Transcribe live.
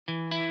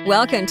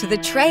Welcome to the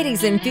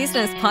Tradies in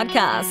Business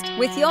podcast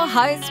with your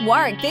hosts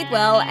Warwick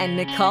Bidwell and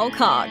Nicole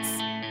Cox.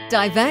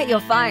 Divert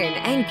your phone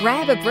and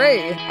grab a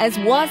brew as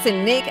Waz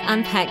and Nick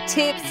unpack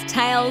tips,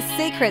 tales,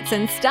 secrets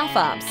and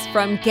stuff-ups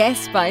from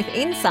guests both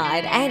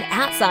inside and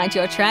outside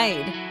your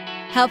trade,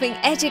 helping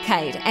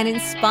educate and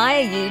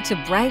inspire you to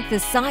break the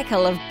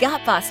cycle of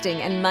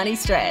gut-busting and money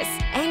stress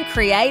and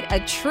create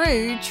a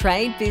true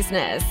trade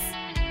business.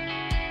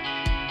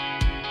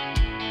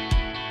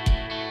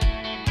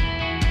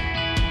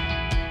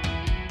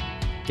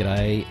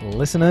 G'day,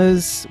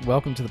 listeners.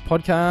 Welcome to the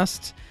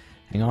podcast.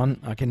 Hang on,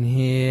 I can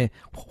hear...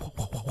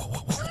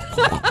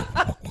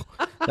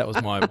 That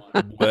was my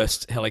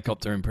worst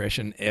helicopter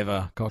impression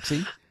ever,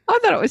 Coxie. I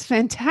thought it was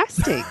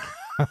fantastic.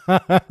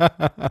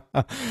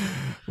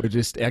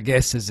 Our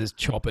guest has just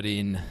chop it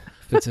in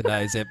for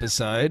today's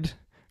episode,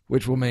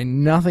 which will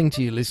mean nothing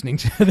to you listening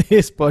to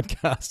this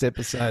podcast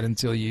episode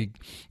until you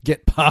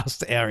get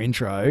past our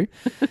intro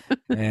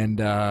and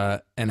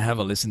have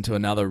a listen to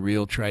another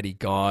Real Tradie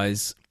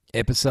Guys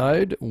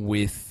episode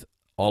with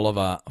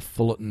Oliver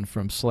Fullerton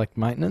from Select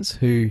Maintenance,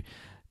 who,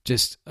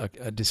 just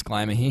a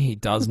disclaimer here, he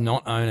does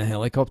not own a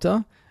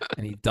helicopter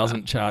and he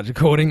doesn't charge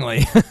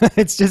accordingly.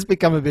 It's just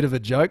become a bit of a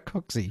joke,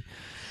 Coxie.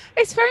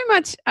 It's very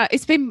much,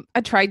 it's been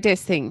a trade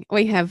desk thing.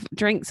 We have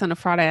drinks on a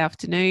Friday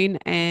afternoon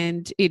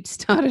and it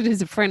started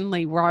as a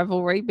friendly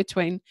rivalry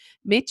between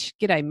Mitch,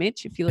 g'day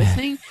Mitch if you're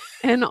listening,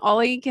 and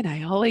Ollie,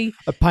 g'day Ollie.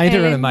 A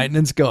painter and a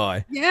maintenance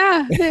guy.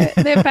 Yeah,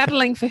 they're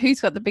battling for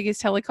who's got the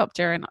biggest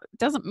helicopter, and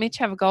doesn't Mitch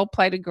have a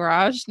gold-plated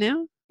garage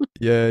now?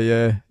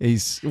 Yeah. He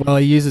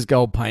uses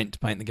gold paint to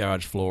paint the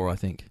garage floor, I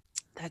think.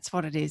 That's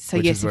what it is. So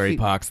which yes, is where he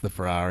parks the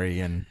Ferrari,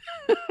 and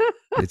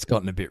it's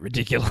gotten a bit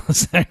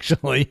ridiculous,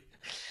 actually.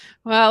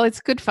 Well, it's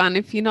good fun.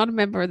 If you're not a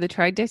member of the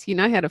trade desk, you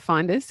know how to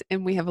find us,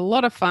 and we have a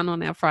lot of fun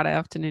on our Friday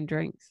afternoon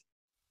drinks.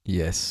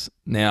 Yes.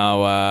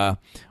 Now,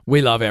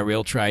 we love our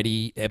Real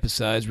Tradie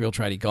episodes, Real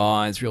Tradie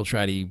Guys, Real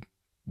Tradie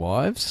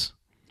Wives.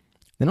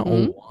 They're not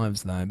all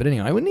wives, though. But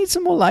anyway, we need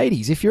some more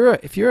ladies. If you're a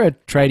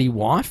tradie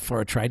wife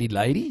or a tradie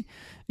lady,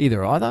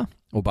 either or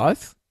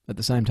both at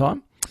the same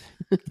time,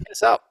 hit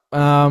us up.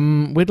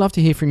 We'd love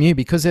to hear from you,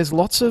 because there's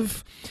lots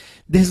of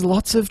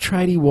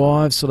tradie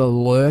wives sort of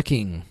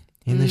lurking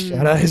in the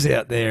shadows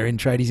out there in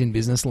Tradies in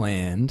Business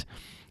land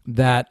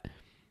that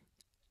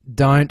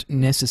don't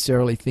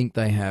necessarily think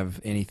they have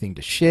anything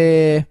to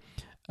share,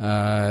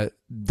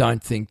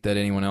 don't think that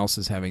anyone else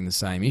is having the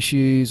same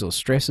issues or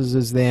stresses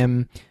as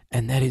them,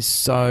 and that is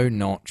so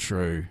not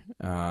true.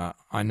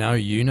 I know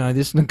you know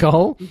this,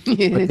 Nicole,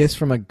 Yes. but just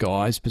from a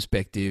guy's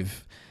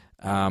perspective,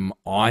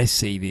 I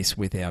see this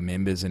with our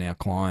members and our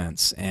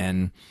clients,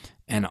 and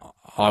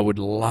I would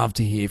love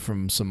to hear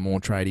from some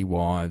more tradie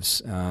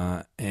wives.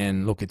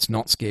 And look, it's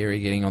not scary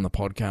getting on the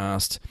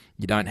podcast.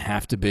 You don't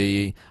have to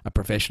be a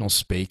professional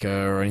speaker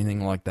or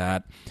anything like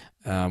that.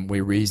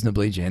 We're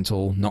reasonably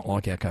gentle, not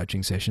like our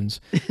coaching sessions.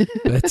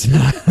 But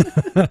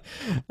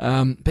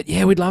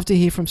yeah, we'd love to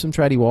hear from some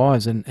tradie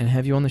wives and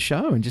have you on the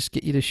show and just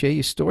get you to share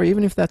your story,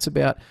 even if that's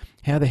about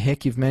how the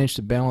heck you've managed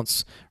to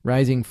balance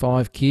raising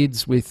 5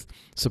 kids with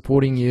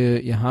supporting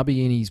your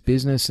hubby in his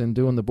business and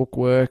doing the book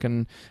work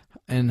and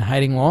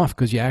hating life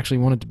because you actually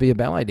wanted to be a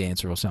ballet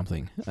dancer or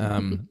something.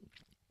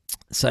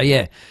 So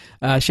yeah,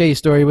 share your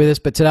story with us.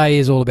 But today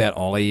is all about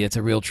Ollie. It's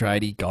a real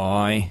tradie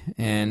guy,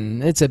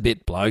 and it's a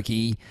bit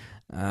blokey,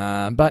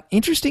 but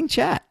interesting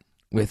chat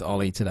with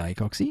Ollie today,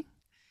 Coxie.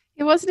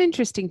 It was an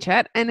interesting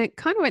chat, and it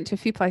kind of went to a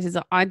few places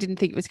that I didn't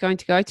think it was going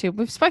to go to.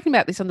 We've spoken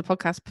about this on the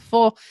podcast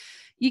before.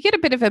 You get a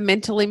bit of a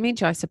mental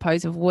image, I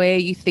suppose, of where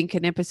you think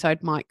an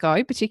episode might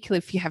go, particularly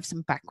if you have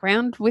some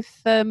background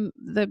with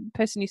the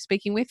person you're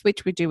speaking with,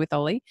 which we do with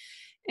Ollie.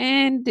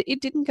 And it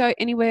didn't go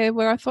anywhere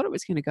where I thought it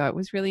was going to go. It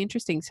was really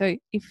interesting. So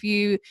if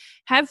you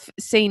have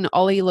seen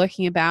Ollie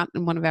lurking about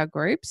in one of our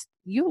groups,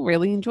 you'll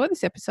really enjoy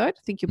this episode.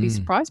 I think you'll be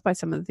surprised by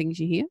some of the things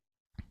you hear.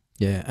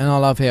 Yeah, and I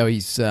love how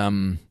he's,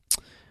 the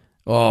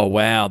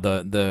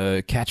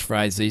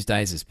catchphrase these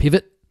days is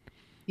pivot.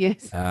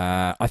 Yes.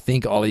 I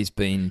think Ollie's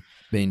been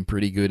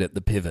pretty good at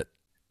the pivot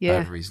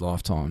over his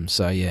lifetime.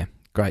 So yeah,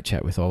 great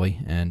chat with Ollie,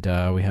 and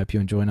we hope you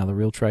enjoy another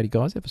Real Tradie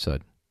Guys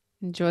episode.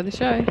 Enjoy the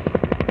show.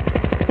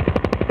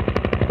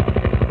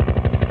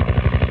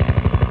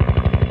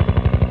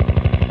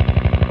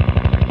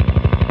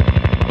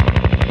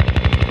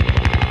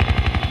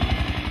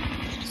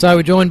 So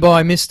we're joined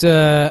by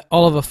Mr.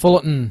 Oliver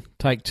Fullerton,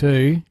 take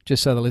 2,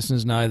 just so the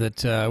listeners know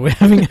that we're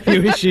having a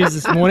few issues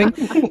this morning.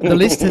 The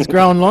list has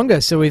grown longer,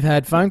 so we've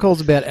had phone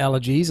calls about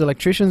allergies,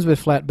 electricians with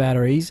flat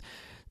batteries,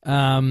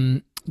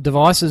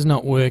 devices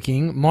not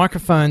working,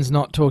 microphones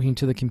not talking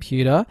to the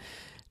computer.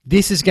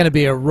 This is going to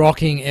be a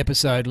rocking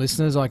episode,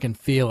 listeners. I can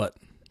feel it.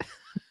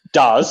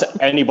 Does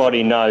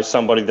anybody know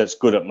somebody that's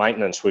good at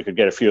maintenance? We could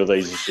get a few of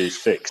these issues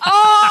fixed.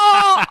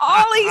 Oh,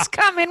 Ollie's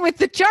come in with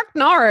the Chuck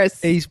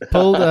Norris. He's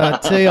pulled a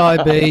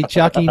TIB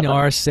Chucky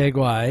Norris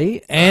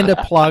segue and a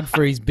plug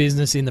for his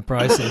business in the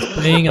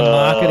process, being a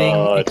marketing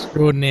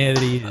extraordinaire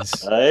that he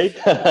is. Hey?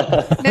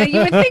 Now, you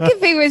would think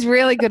if he was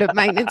really good at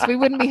maintenance, we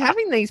wouldn't be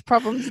having these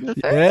problems in the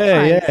first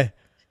place. Yeah.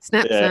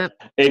 Snap, snap.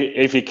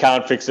 If you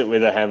can't fix it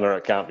with a hammer,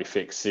 it can't be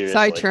fixed.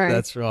 Seriously. So true.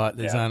 That's right.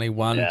 There's only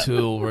one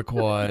tool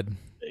required.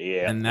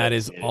 And that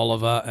is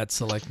Oliver at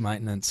Select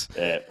Maintenance.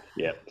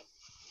 Yeah.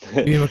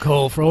 Give him a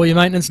call for all your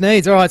maintenance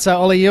needs. All right, so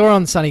Ollie, you're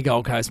on sunny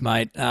Gold Coast,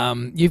 mate.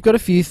 You've got a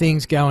few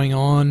things going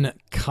on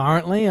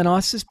currently, and I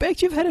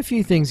suspect you've had a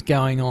few things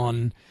going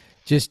on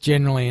just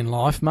generally in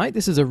life, mate.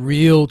 This is a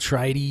real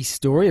tradie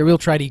story, a Real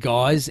Tradie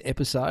Guys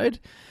episode.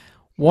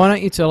 Why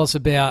don't you tell us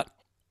about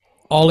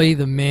Ollie,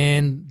 the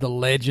man, the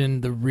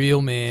legend, the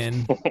real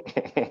man?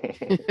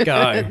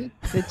 Go.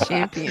 The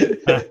champion.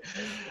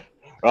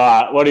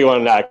 Right, what do you want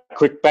to know?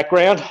 Quick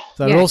background?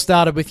 So it all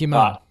started with your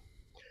mum.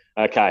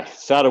 Okay,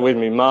 started with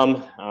my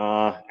mum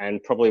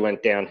and probably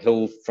went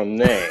downhill from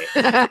there.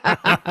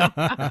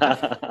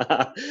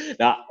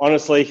 Now,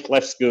 honestly,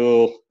 left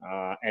school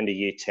end of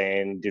year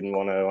 10, didn't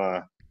want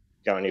to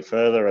go any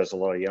further, as a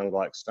lot of young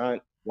blokes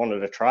don't.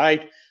 Wanted a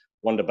trade,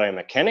 wanted to be a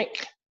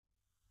mechanic.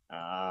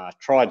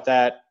 Tried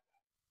that,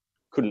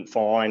 couldn't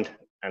find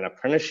an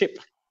apprenticeship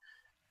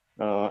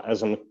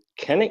as a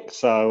mechanic.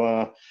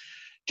 So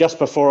just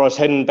before I was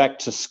heading back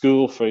to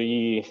school for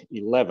year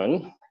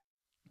 11,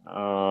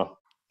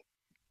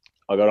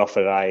 I got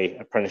offered a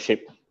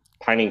apprenticeship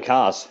painting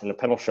cars in a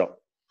panel shop.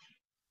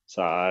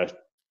 So I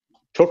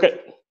took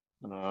it,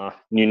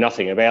 knew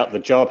nothing about the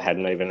job,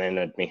 hadn't even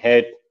entered my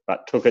head,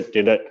 but took it,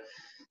 did it.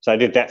 So I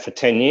did that for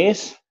 10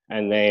 years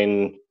and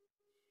then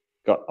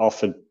got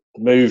offered,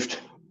 moved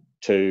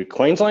to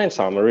Queensland.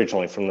 So I'm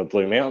originally from the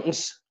Blue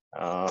Mountains,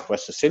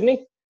 west of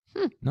Sydney.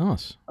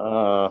 Nice.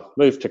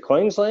 Moved to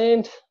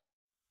Queensland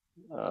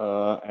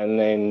and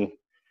then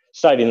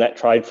stayed in that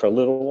trade for a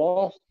little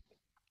while.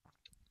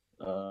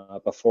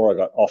 Before I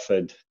got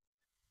offered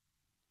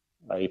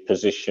a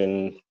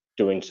position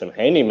doing some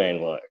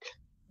handyman work,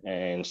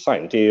 and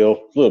same deal,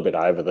 a little bit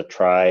over the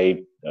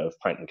trade of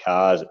painting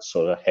cars. It's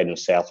sort of heading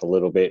south a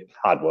little bit,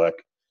 hard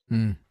work.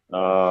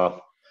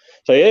 So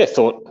yeah,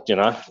 thought,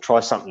 try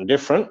something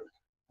different.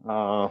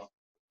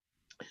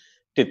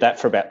 Did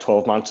that for about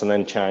 12 months and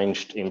then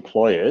changed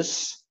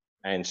employers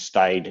and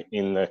stayed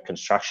in the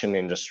construction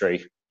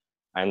industry.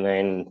 And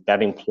then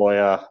that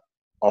employer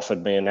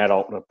offered me an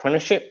adult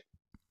apprenticeship.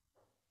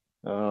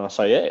 So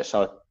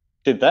I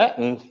did that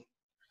and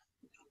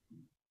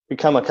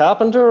become a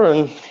carpenter,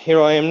 and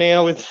here I am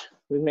now with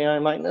my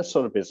own maintenance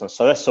sort of business.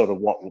 So that's sort of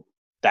what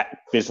that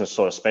business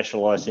sort of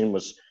specialised in,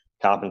 was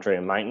carpentry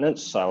and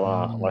maintenance. So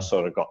I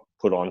sort of got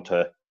put on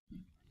to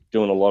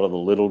doing a lot of the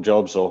little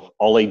jobs, or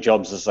Ollie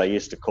jobs as they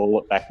used to call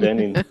it back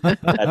then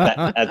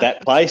at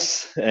that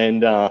place.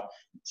 And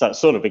so it's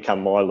sort of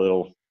become my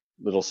little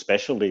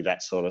specialty,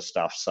 that sort of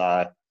stuff.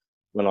 So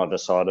when I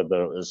decided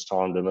that it was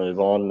time to move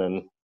on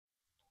and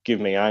give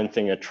my own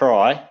thing a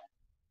try,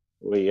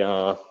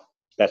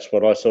 that's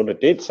what I sort of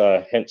did.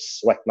 So hence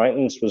Select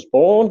Maintenance was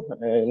born,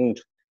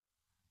 and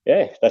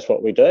that's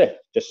what we do.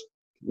 Just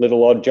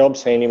little odd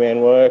jobs,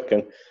 handyman work,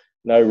 and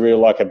no real,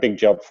 like, a big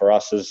job for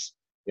us is,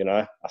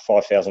 a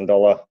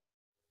 $5,000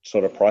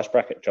 sort of price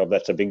bracket job.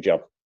 That's a big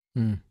job.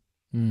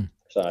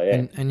 So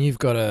yeah. And you've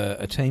got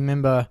a team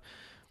member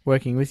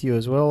working with you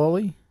as well,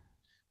 Ollie?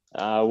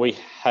 We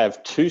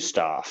have 2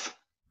 staff.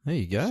 There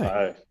you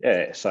go.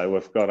 So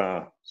we've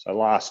got so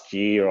last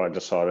year I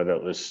decided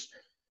it was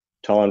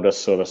time to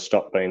sort of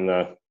stop being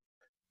the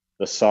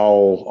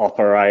sole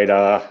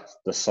operator,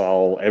 the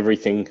sole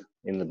everything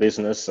in the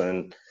business.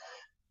 And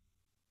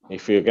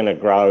if you're going to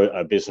grow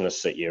a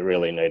business, that you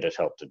really needed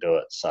help to do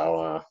it.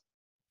 So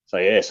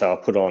I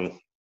put on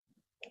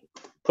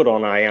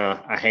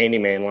a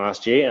handyman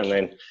last year, and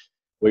then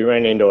we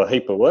ran into a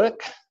heap of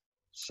work.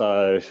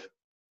 So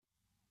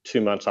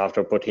 2 months after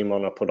I put him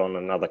on, I put on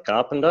another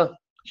carpenter.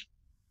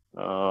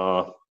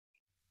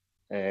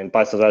 And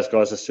both of those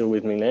guys are still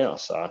with me now.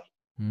 So,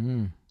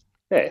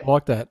 I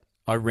like that.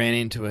 I ran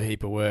into a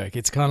heap of work.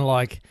 It's kind of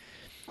like,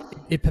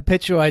 it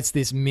perpetuates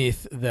this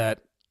myth that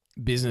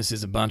business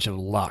is a bunch of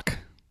luck.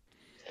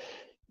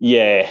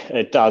 Yeah,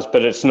 it does,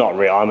 but it's not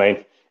real. I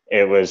mean,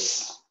 it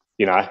was,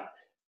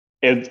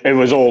 it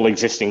was all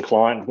existing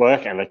client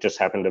work, and it just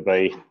happened to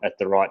be at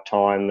the right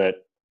time that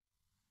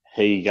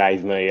he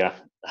gave me a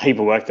heap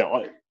of work that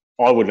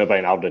I wouldn't have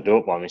been able to do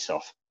it by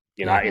myself,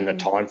 in the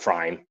time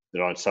frame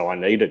that I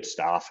needed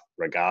staff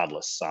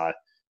regardless. So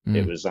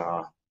it was,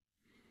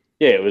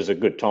 it was a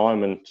good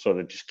time, and sort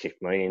of just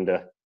kicked me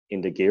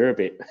into gear a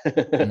bit.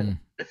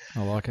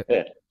 I like it.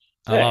 Yeah.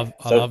 I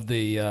love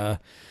the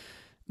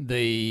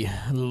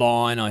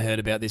line I heard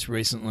about this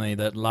recently,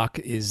 that luck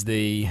is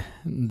the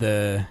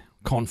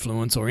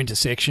confluence or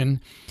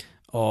intersection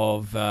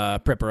of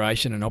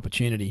preparation and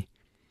opportunity.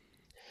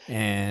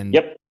 And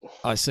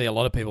I see a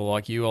lot of people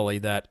like you, Ollie,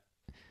 that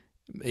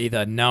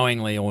either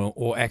knowingly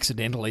or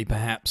accidentally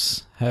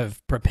perhaps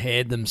have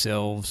prepared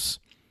themselves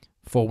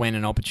for when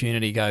an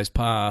opportunity goes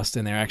past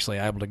and they're actually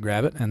able to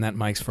grab it, and that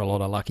makes for a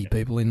lot of lucky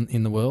people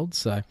in the world.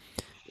 So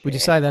would you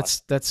say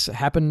that's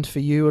happened for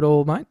you at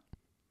all, mate?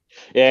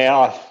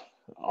 Yeah,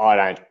 I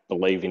don't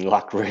believe in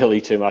luck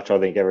really too much. I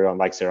think everyone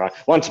makes their own.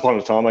 Once upon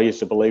a time, I used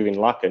to believe in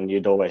luck, and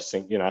you'd always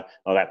think,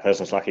 oh, that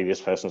person's lucky,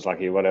 this person's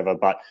lucky, whatever.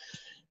 But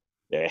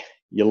yeah,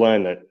 you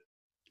learn that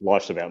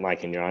life's about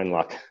making your own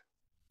luck.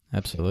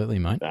 Absolutely,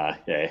 mate.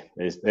 Yeah,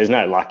 there's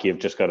no luck. You've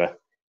just got to,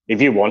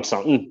 if you want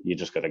something, you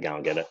just got to go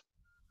and get it.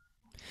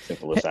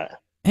 Simple as that.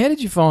 How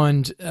did you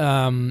find,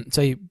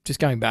 just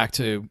going back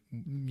to,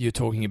 you're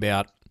talking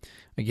about,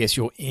 I guess,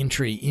 your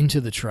entry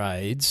into the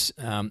trades,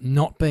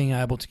 not being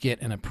able to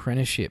get an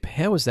apprenticeship.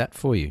 How was that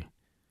for you?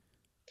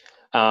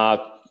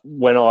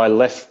 When I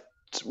left,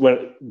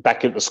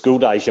 back at the school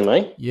days, you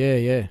mean?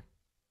 Yeah.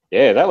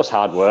 Yeah, that was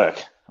hard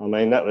work. I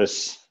mean, that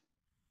was,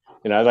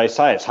 they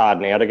say it's hard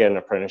now to get an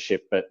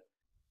apprenticeship, but,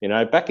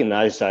 back in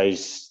those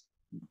days,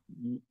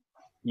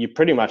 you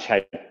pretty much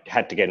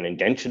had to get an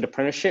indentured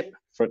apprenticeship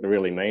for it to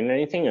really mean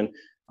anything. And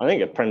I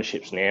think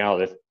apprenticeships now,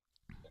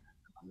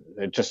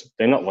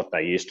 they're not what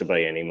they used to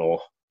be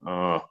anymore.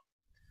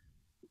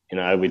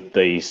 With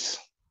these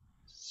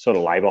sort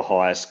of labour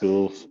hire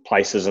schools,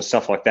 places and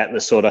stuff like that, they're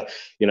sort of,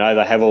 they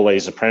have all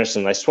these apprentices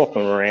and they swap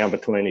them around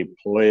between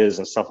employers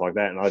and stuff like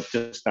that. And I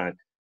just don't,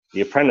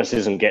 the apprentice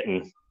isn't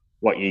getting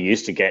what you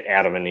used to get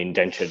out of an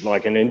indentured.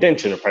 Like an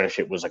indentured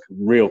apprenticeship was a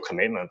real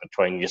commitment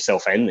between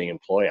yourself and the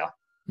employer,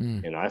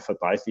 for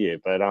both of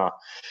you. But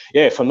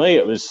for me,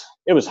 it was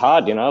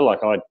hard, like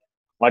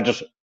I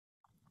just,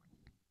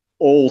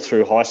 all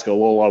through high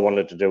school, all I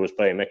wanted to do was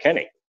be a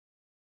mechanic.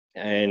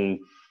 And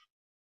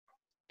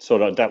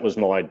sort of that was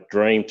my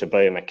dream, to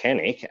be a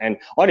mechanic. And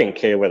I didn't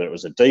care whether it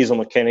was a diesel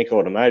mechanic,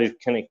 automotive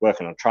mechanic,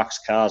 working on trucks,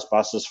 cars,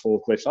 buses,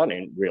 forklifts. I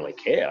didn't really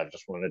care. I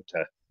just wanted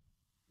to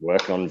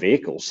work on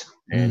vehicles.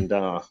 And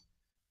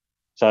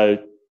so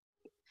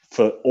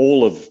for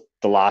all of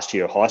the last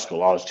year of high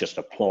school, I was just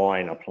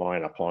applying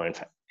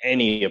for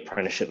any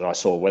apprenticeship that I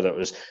saw, whether it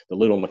was the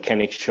little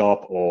mechanic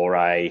shop or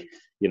a,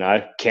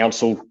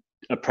 council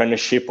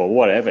apprenticeship or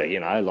whatever,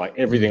 like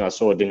everything I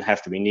saw didn't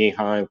have to be near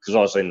home, because I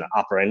was in the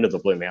upper end of the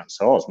Blue Mountains.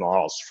 So I was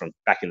miles from,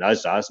 back in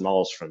those days,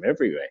 miles from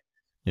everywhere.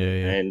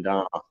 Yeah. And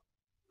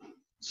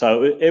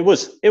so it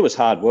was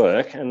hard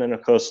work. And then,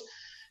 of course,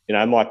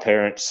 my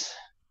parents,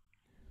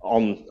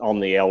 I'm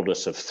the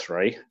eldest of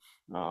three.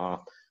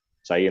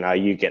 So,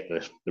 you get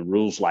the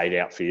rules laid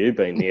out for you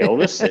being the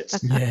eldest.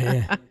 It's,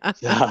 yeah.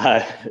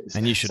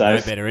 And you should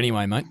know better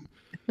anyway, mate.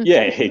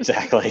 Yeah,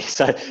 exactly.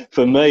 So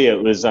for me,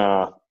 it was,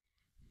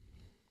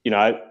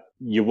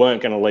 you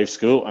weren't going to leave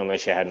school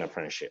unless you had an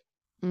apprenticeship.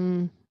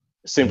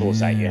 Simple as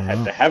that. You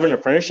had to have an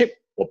apprenticeship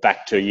or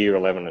back to year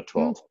 11 and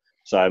 12.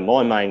 So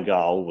my main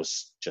goal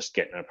was just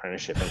getting an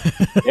apprenticeship.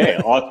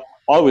 And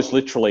I was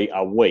literally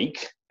a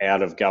week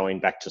out of going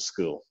back to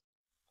school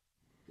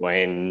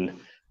when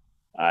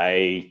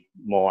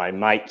my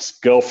mate's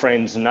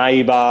girlfriend's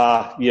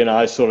neighbour,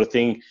 sort of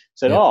thing,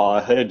 said,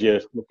 I heard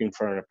you're looking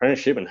for an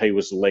apprenticeship. And he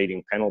was the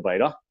leading panel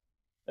beater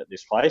at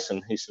this place.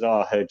 And he said,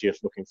 I heard you're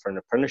looking for an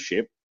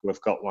apprenticeship.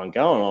 We've got one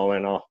going. I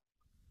went,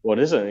 what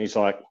is it? And he's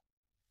like,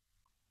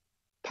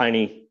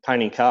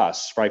 painting cars,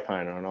 spray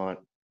painter. And I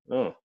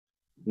went,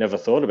 never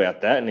thought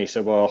about that. And he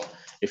said, well,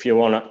 if you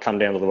want to come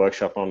down to the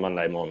workshop on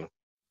Monday morning.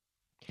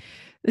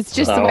 It's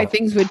just the way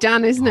things were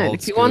done, isn't it?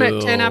 If you want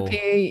it, turn up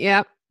here.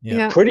 Yep.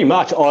 Yeah. Pretty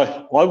much.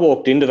 I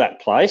walked into that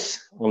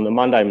place on the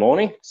Monday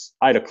morning,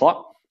 8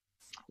 o'clock,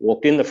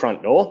 walked in the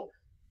front door,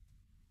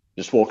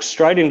 just walked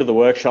straight into the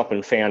workshop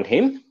and found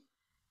him.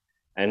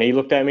 And he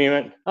looked at me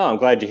and went, I'm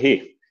glad you're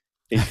here.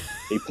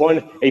 He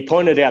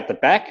pointed out the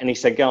back and he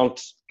said, go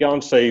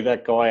and see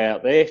that guy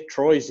out there,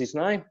 Troy's his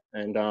name,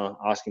 and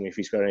ask him if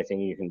he's got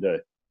anything you can do.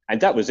 And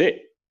that was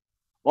it.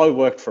 I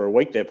worked for a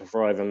week there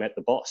before I ever met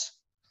the boss.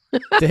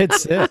 Dead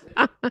set.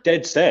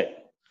 Dead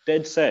set.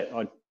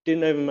 I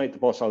didn't even meet the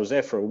boss. I was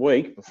there for a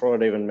week before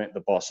I'd even met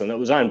the boss. And it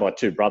was owned by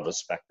two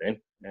brothers back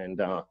then.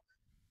 And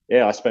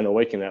I spent a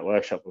week in that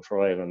workshop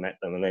before I even met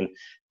them. And then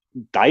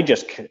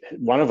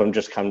one of them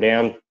just come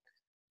down,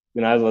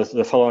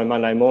 the following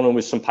Monday morning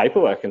with some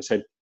paperwork and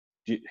said,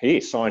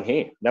 here, sign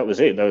here. That was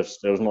it. That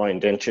was my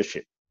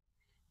indentureship.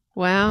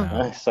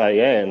 Wow. So,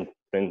 and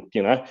then,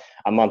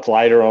 a month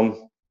later,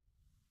 I'm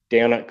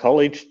down at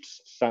college,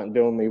 starting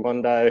doing me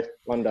one day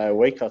a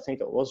week, I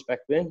think it was back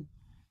then.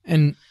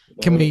 And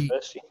can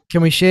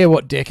we share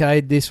what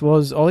decade this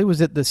was? Ollie, was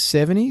it the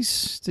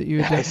 70s that you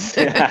were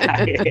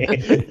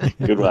doing?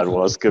 Good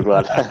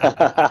one.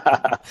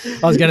 I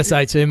was going to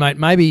say too, mate,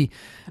 maybe,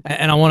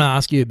 and I want to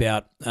ask you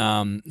about,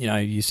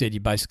 you said you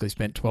basically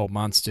spent 12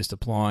 months just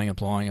applying.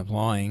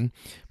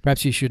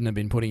 Perhaps you shouldn't have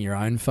been putting your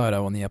own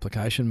photo on the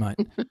application, mate.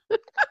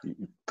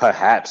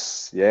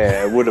 Perhaps,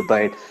 yeah, it would have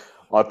been.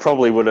 I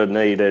probably would have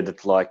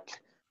needed like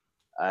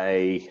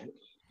a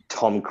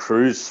Tom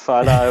Cruise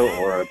photo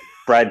or a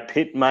Brad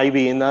Pitt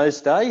maybe in those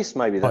days.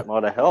 Maybe that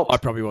might have helped. I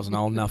probably wasn't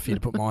old enough for you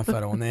to put my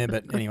photo on there,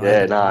 but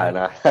anyway. Yeah,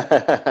 no.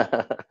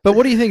 But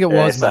what do you think it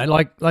was, mate?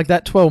 Like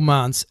that 12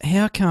 months,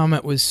 how come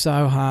it was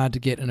so hard to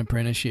get an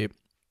apprenticeship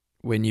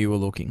when you were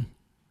looking?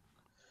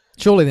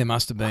 Surely there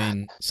must have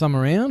been some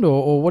around,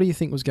 or what do you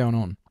think was going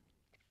on?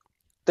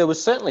 There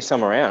was certainly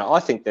some around. I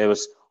think there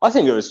was I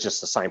think it was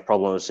just the same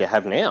problem as you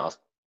have now.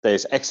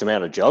 There's X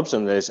amount of jobs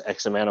and there's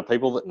X amount of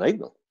people that need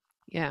them.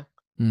 Yeah.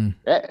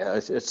 Yeah,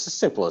 it's as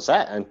simple as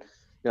that. And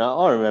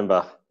I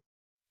remember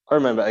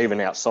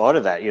even outside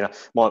of that,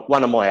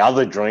 one of my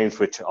other dreams,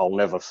 which I'll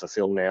never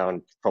fulfill now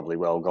and probably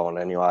well gone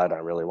anyway, I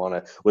don't really want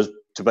to, was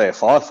to be a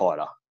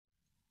firefighter.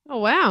 Oh,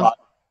 wow.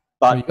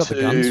 But you got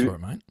the guns for it,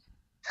 mate.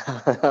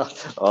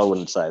 I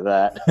wouldn't say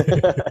that.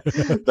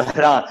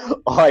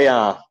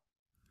 But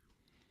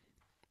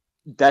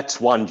that's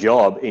one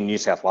job in New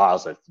South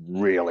Wales that's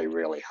really,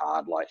 really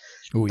hard. Like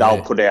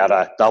they'll put out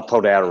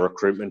a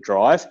recruitment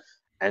drive,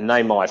 and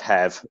they might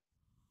have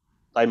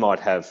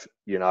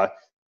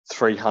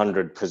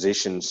 300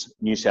 positions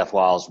New South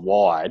Wales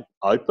wide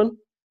open,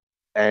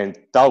 and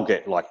they'll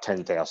get like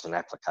 10,000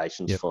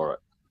 applications for it.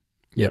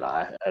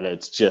 And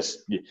it's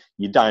just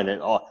you don't.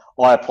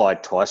 I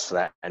applied twice for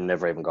that and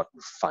never even got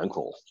a phone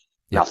call.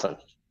 Nothing.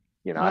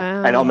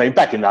 Wow. And I mean,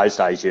 back in those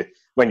days,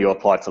 when you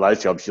applied for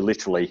those jobs, you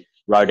literally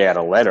wrote out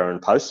a letter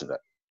and posted it.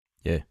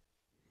 Yeah.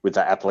 With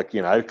the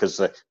applicant, because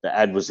the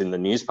ad was in the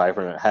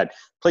newspaper and it had,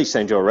 please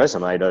send your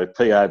resume to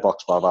PO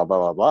Box blah blah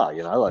blah blah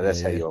blah.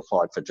 That's how you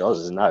applied for jobs.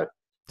 There's no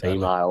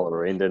email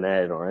or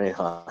internet or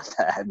anything like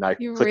that. No,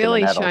 You're clicking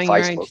really an ad showing on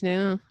your Facebook. age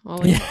now.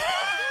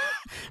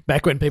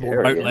 Back when people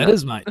wrote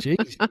letters, mate.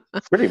 Jeez.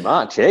 Pretty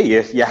much, yeah.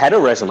 You had a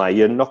resume.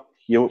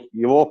 You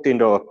walked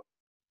into a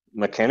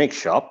mechanic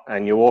shop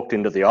and you walked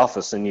into the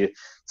office and you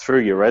threw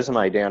your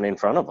resume down in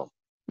front of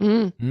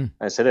them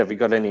and said, "Have you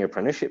got any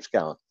apprenticeships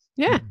going?"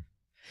 Yeah.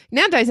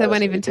 Nowadays, they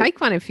won't even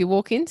take one if you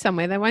walk in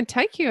somewhere. They won't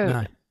take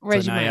your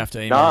resume. So you have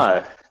to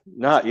email.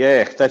 No,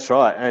 yeah, that's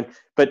right.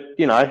 But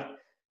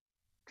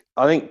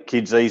I think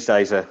kids these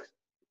days they're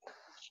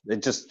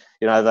just,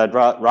 they'd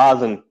rather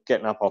than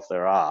getting up off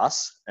their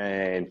ass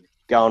and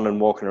going and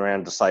walking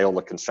around to say all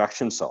the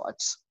construction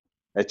sites,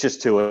 it's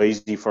just too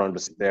easy for them to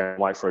sit there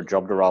and wait for a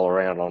job to roll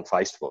around on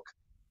Facebook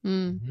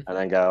and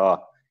then go,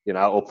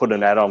 or put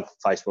an ad on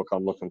Facebook,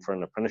 I'm looking for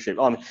an apprenticeship.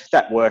 I mean,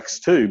 that works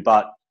too,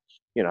 but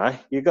you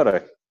got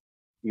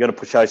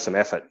to show some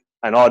effort.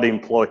 And I'd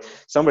employ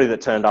somebody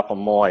that turned up on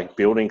my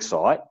building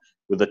site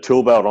with a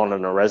tool belt on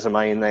and a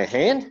resume in their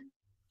hand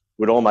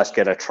would almost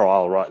get a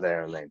trial right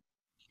there and then.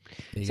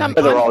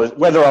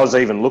 Whether I was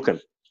even looking.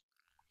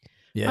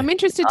 Yeah. I'm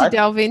interested to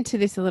delve into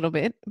this a little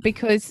bit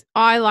because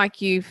I,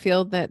 like you,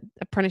 feel that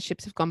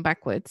apprenticeships have gone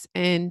backwards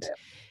and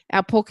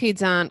our poor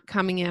kids aren't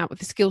coming out with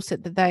the skill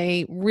set that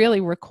they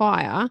really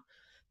require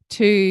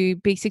to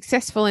be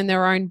successful in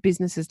their own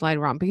businesses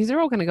later on, because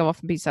they're all going to go off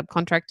and be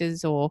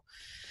subcontractors or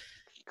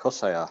of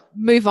course they are.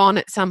 Move on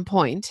at some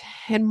point.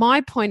 And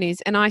my point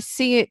is, and I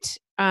see it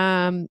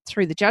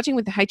through the judging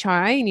with the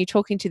HIA, and you're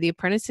talking to the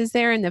apprentices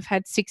there and they've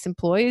had 6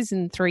 employers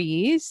in 3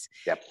 years.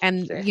 Yep.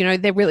 And,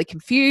 they're really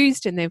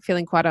confused and they're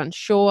feeling quite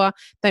unsure.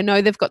 They know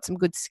they've got some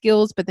good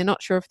skills, but they're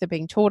not sure if they're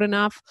being taught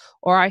enough.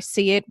 Or I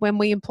see it when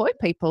we employ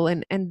people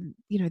and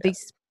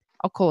these,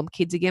 I'll call them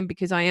kids again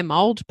because I am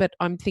old, but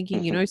I'm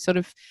thinking, sort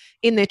of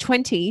in their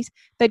 20s,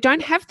 they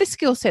don't have the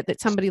skill set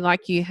that somebody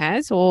like you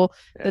has or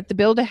that the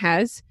builder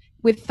has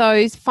with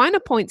those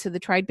finer points of the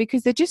trade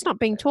because they're just not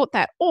being taught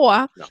that.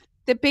 Or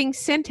they're being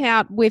sent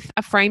out with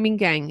a framing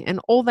gang and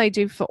all they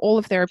do for all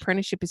of their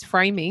apprenticeship is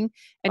framing,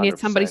 and yet 100%.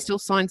 Somebody still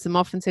signs them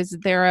off and says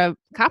that they're a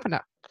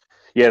carpenter.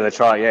 Yeah, that's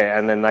right. Yeah.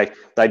 And then they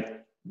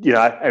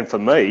and for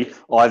me,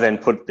 I then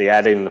put the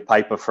ad in the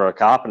paper for a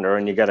carpenter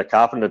and you get a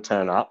carpenter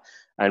turn up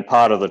and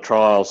part of the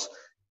trials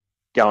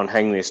go and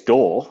hang this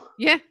door.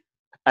 Yeah.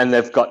 And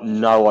they've got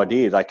no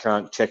idea. They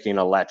can't check in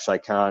a latch. They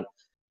can't,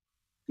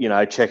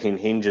 check in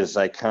hinges.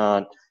 They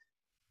can't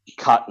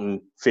cut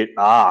and fit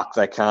arc.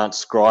 They can't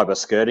scribe a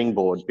skirting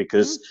board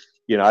because,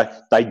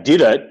 they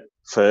did it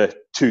for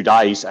 2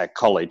 days at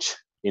college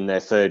in their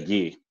 3rd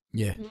year.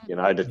 Yeah.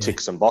 To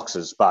tick some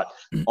boxes. But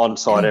on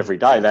site every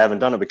day, they haven't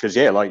done it because,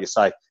 like you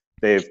say,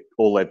 they've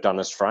done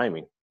is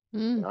framing.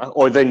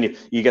 Or then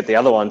you get the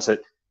other ones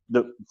that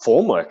the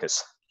form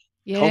workers.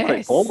 Yes.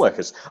 Concrete form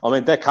workers. I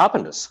mean, they're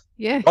carpenters.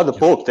 Yeah. By the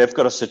book, they've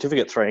got a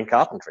certificate 3 in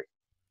carpentry.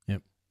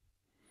 Yep.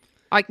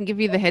 I can give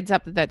you the heads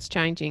up that that's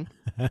changing.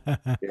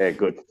 Yeah,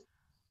 good.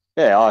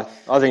 Yeah,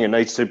 I think it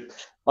needs to.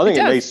 I think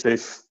it needs to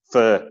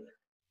for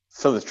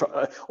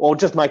the or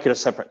just make it a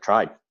separate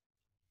trade.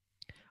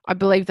 I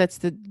believe that's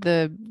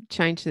the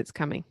change that's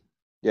coming.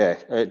 Yeah,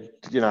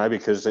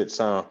 because it's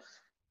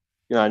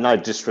no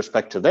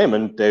disrespect to them,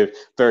 and they're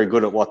very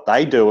good at what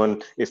they do,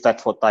 and if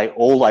that's what they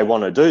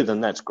want to do,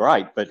 then that's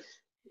great. But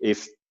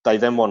if they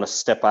then want to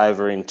step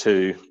over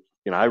into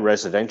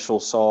residential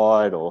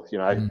side or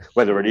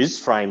whether it is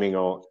framing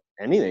or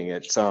anything,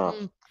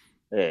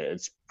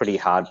 it's pretty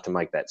hard to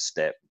make that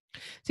step.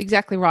 It's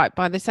exactly right.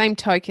 By the same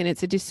token,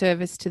 it's a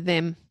disservice to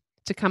them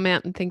to come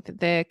out and think that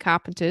they're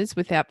carpenters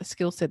without the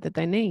skill set that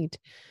they need.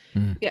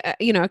 Yeah,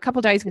 a couple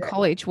of days in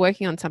college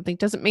working on something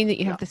doesn't mean that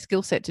you have the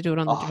skill set to do it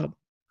on the job.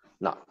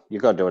 No,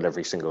 you've got to do it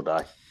every single day.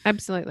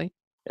 Absolutely.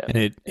 Yeah.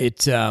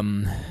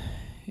 And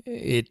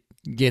it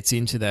gets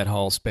into that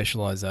whole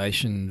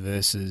specialization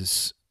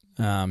versus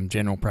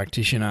general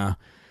practitioner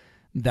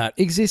that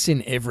exists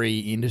in every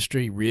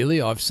industry,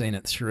 really. I've seen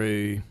it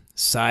through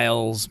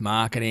sales,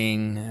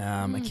 marketing,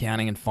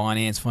 accounting and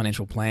finance,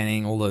 financial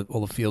planning, all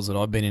the fields that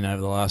I've been in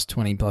over the last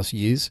 20 plus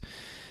years.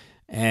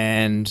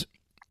 And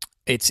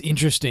it's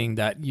interesting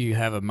that you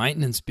have a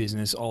maintenance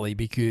business, Ollie,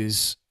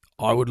 because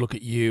I would look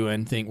at you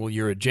and think, well,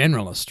 you're a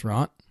generalist,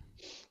 right?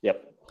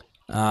 Yep.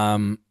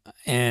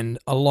 And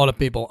a lot of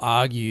people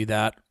argue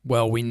that,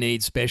 well, we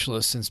need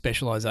specialists and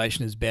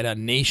specialization is better,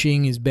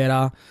 niching is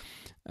better.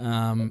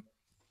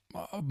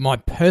 My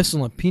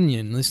personal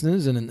opinion,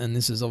 listeners, and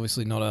this is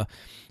obviously not a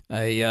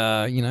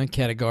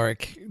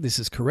categoric, this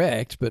is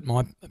correct, but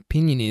my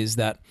opinion is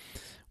that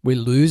we're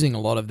losing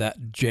a lot of that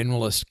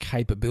generalist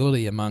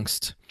capability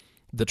amongst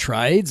the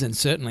trades, and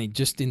certainly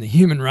just in the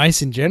human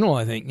race in general.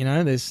 I think,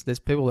 there's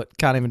people that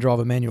can't even drive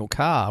a manual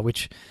car,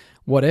 which,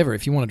 whatever,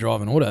 if you want to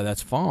drive an auto,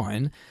 that's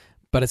fine,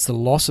 but it's the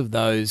loss of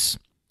those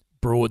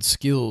broad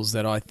skills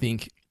that I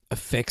think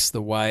affects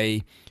the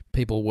way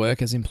people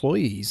work as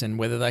employees and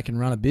whether they can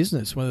run a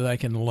business, whether they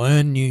can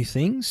learn new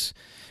things.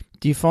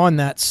 Do you find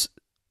that's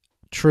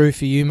true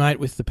for you, mate,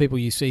 with the people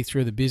you see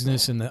through the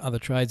business and the other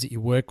trades that you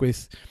work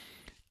with,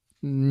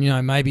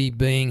 maybe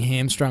being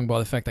hamstrung by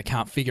the fact they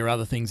can't figure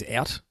other things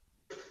out?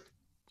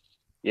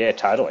 Yeah,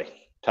 totally.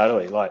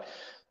 Like,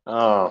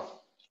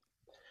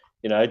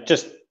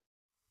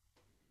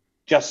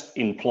 just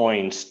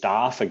employing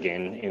staff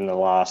again in the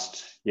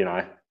last,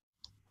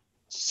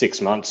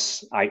 6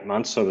 months, 8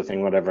 months sort of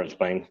thing, whatever it's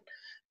been,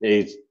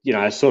 is,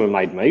 sort of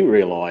made me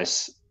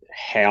realise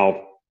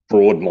how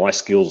broad my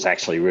skills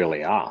actually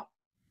really are.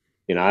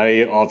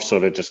 I've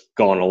sort of just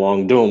gone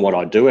along doing what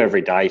I do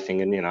every day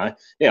thinking, I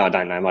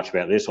don't know much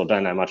about this or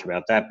don't know much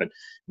about that. But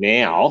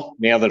now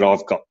that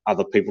I've got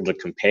other people to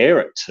compare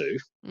it to,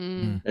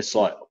 it's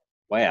like,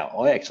 wow,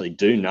 I actually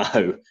do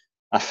know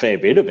a fair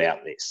bit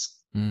about this,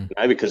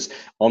 because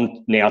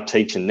I'm now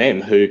teaching them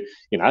who,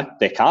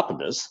 they're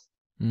carpenters,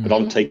 but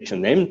I'm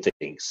teaching them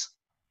things.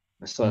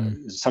 So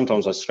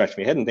sometimes I scratch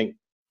my head and think,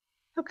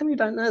 how come you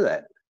don't know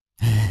that?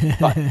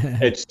 But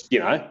it's,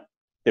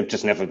 they've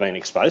just never been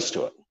exposed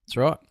to it. That's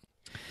right.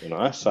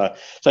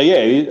 So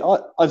yeah,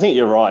 I think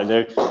you're right.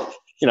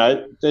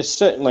 There's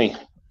certainly,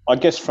 I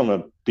guess, from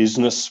a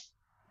business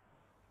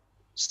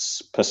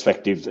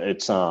perspective,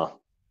 it's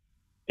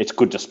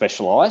good to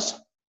specialise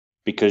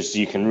because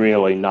you can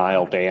really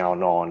nail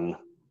down on,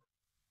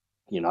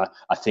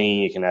 a thing.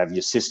 You can have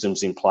your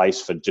systems in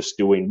place for just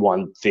doing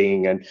one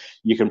thing, and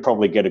you can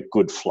probably get a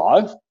good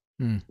flow.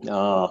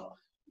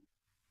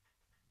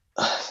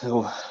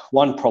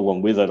 One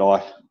problem with it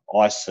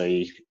I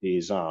see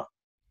is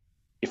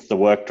if the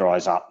work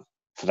dries up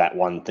for that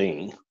one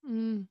thing,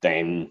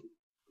 then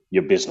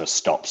your business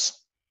stops.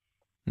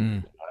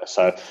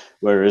 So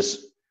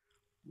whereas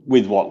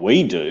with what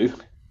we do,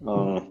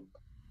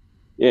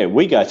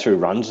 we go through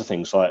runs of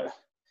things like,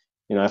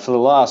 for the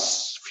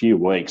last few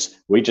weeks,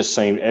 we just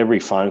seen every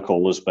phone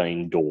call has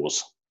been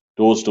doors.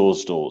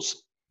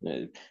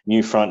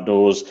 New front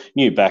doors,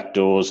 new back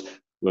doors.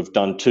 We've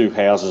done 2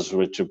 houses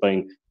which have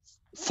been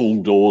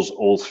full doors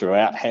all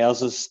throughout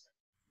houses.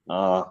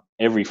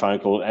 Every phone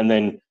call, and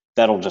then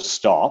that'll just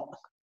stop,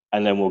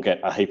 and then we'll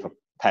get a heap of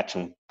patch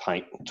and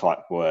paint type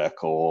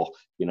work, or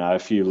a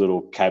few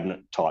little cabinet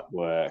type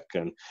work,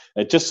 and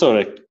it just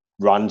sort of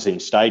runs in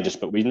stages,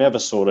 but we never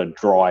sort of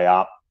dry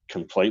up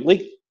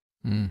completely,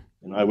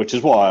 which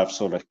is why I've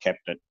sort of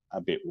kept it a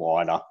bit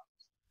wider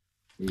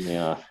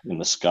in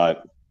the scope.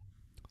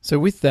 So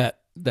with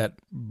that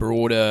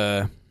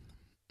broader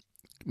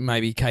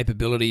maybe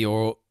capability,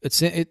 or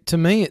to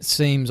me it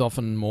seems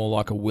often more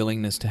like a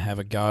willingness to have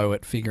a go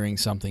at figuring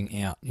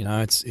something out.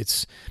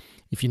 It's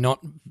if you're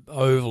not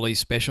overly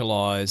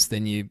specialized,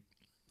 then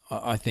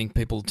I think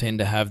people tend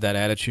to have that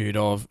attitude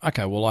of,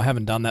 okay, well, I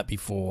haven't done that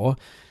before,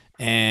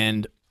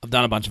 and I've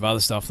done a bunch of other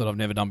stuff that I've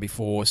never done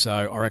before, so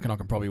I reckon I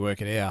can probably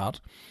work it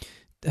out.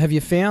 Have you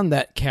found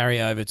that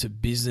carry over to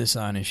business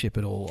ownership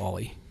at all,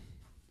 Ollie?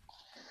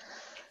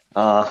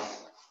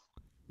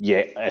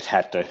 Yeah, it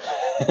had to.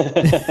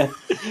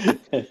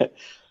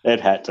 It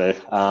had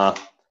to.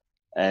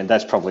 And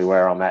that's probably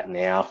where I'm at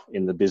now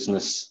in the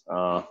business,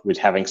 with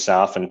having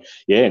staff, and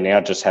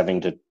now just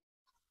having to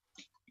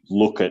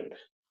look at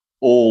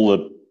all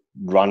the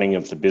running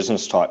of the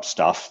business type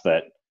stuff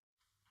that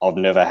I've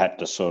never had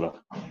to sort of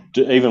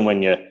do, even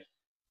when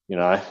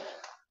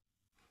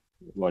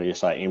what do you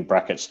say, in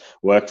brackets,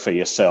 work for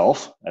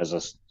yourself as a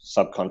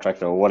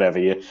subcontractor or whatever,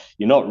 you're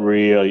not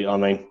really,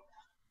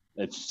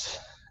 it's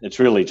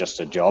really just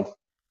a job,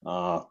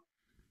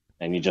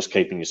 and you're just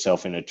keeping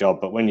yourself in a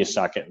job. But when you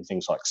start getting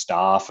things like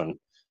staff and,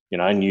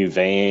 new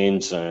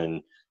vans,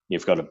 and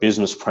you've got a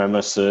business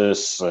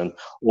premises and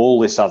all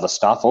this other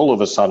stuff, all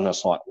of a sudden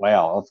it's like,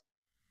 wow, I've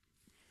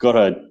got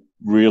to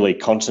really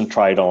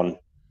concentrate on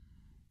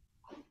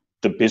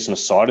the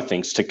business side of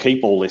things to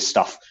keep all this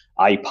stuff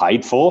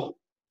paid for.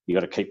 You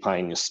got to keep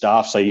paying your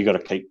staff, so you got to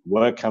keep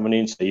work coming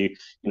in. So you're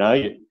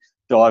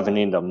diving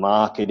into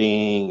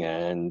marketing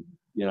and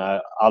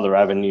other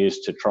avenues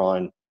to try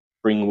and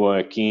bring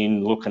work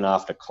in, looking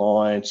after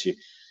clients.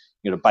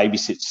 you know,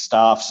 babysit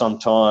staff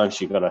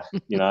sometimes. You've got to,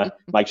 you know,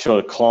 make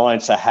sure the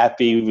clients are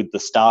happy with the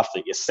staff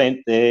that you sent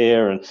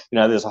there. And, you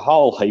know, there's a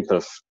whole heap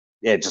of,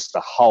 just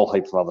a whole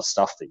heap of other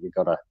stuff that you've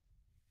got to,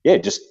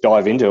 just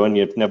dive into and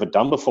you've never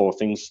done before.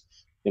 Things,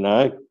 you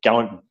know,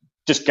 going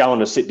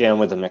to sit down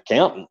with an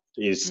accountant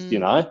is, you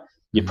know,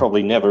 you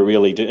probably never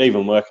really do.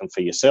 Even working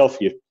for yourself,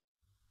 you,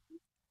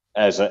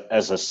 as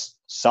a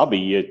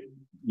subby,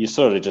 you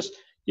sort of just,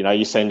 you know,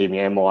 you send in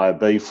your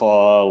MIB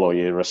file or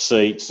your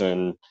receipts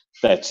and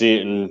that's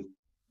it. And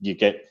you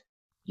get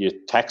your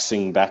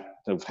taxing back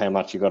of how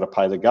much you got to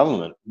pay the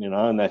government, you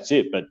know, and that's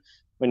it. But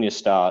when you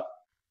start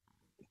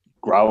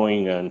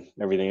growing and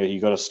everything, you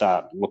got to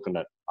start looking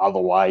at other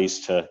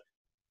ways to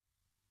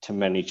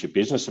manage your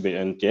business a bit.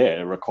 And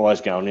it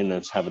requires going in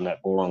and having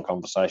that boring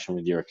conversation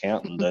with your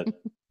accountant that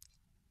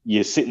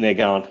you're sitting there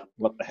going,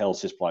 what the hell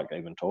is this bloke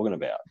even talking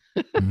about?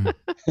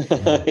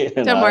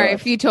 Don't worry,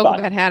 if you talk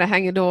about how to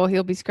hang a door,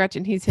 he'll be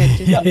scratching his head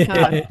just as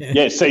hard.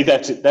 Yeah, see,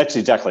 that's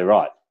exactly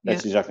right.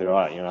 That's exactly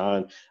right, you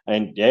know.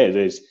 And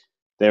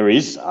there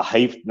is a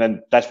heap,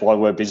 and that's why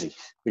we're busy,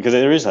 because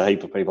there is a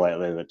heap of people out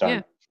there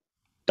that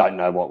don't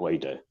know what we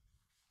do.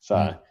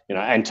 So, you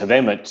know, and to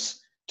them it's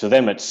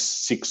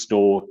 6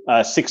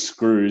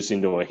 screws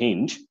into a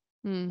hinge,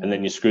 and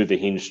then you screw the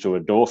hinge to a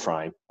door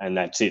frame, and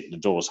that's it. The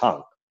door's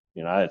hung.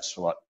 You know, it's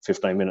what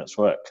 15 minutes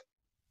work.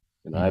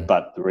 You know,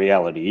 but the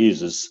reality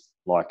is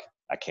like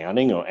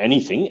accounting or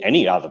anything,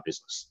 any other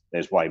business,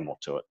 there's way more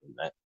to it than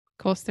that. Of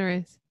course, there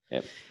is.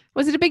 Yep.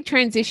 Was it a big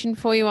transition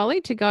for you, Ollie,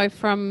 to go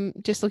from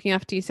just looking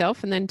after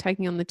yourself and then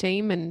taking on the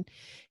team and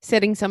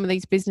setting some of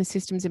these business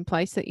systems in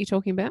place that you're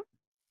talking about?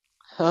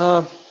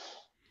 I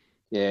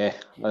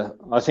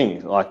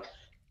think like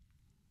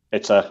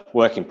it's a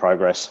work in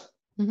progress,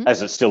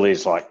 as it still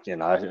is. Like, you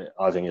know,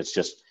 I think it's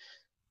just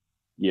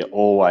you're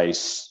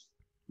always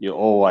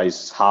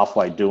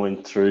halfway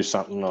doing through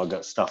something. I've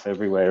got stuff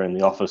everywhere in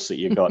the office that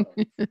you got,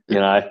 you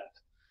know,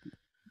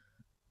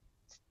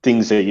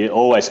 things that you're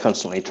always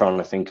constantly trying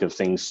to think of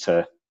things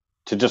to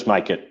just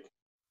make it,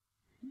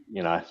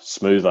 you know,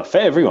 smoother for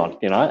everyone,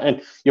 you know,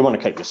 and you want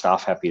to keep your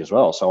staff happy as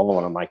well. So I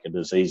want to make it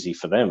as easy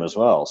for them as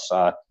well.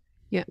 So,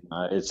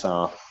 it's,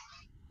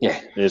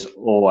 there's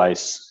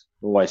always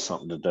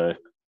something to do,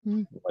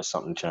 always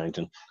something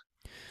changing.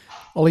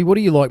 Ollie, what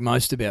do you like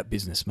most about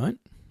business, mate?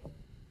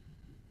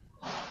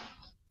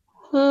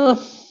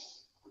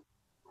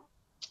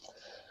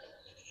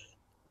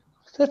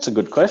 That's a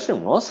good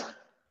question, Ross.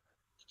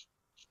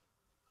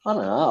 I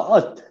don't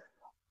know.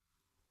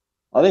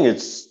 I think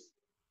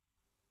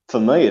for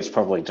me, it's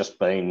probably just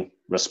being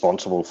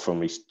responsible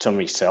to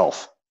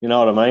myself. You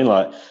know what I mean?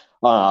 Like,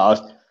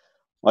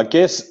 I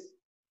guess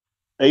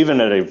even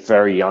at a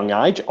very young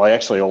age, I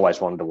actually always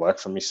wanted to work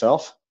for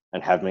myself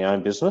and have my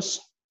own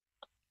business.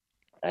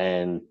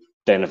 And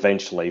then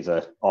eventually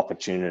the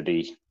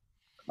opportunity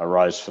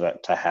arose for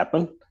that to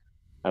happen.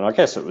 And I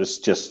guess it was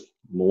just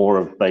more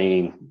of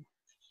being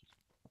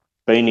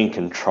in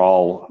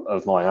control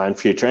of my own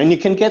future. And you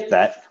can get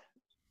that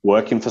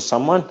working for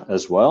someone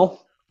as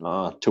well,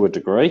 to a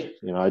degree,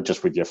 you know,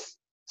 just with your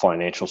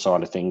financial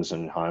side of things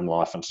and home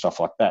life and stuff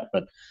like that.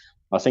 But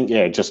I think,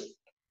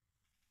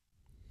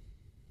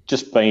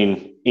 just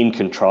being in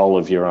control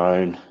of your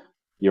own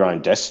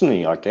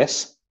destiny, I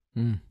guess.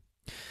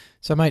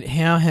 So, mate,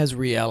 how has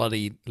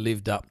reality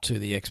lived up to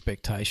the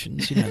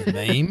expectations? You know, the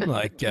meme,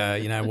 like,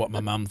 you know, what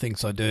my mum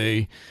thinks I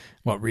do,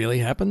 what really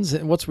happens.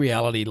 What's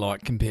reality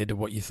like compared to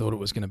what you thought it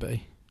was going to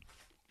be?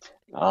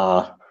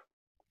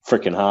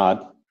 Freaking hard.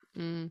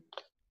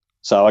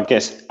 So I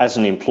guess as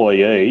an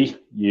employee,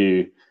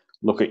 you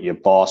look at your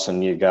boss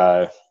and you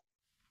go,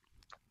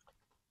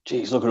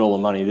 geez, look at all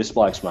the money this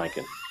bloke's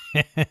making.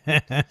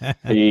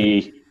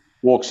 He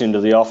walks into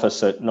the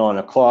office at 9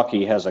 o'clock,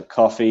 he has a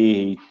coffee,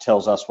 he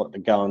tells us what to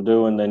go and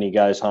do, and then he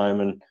goes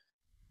home and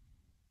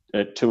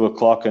at 2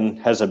 o'clock and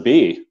has a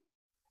beer.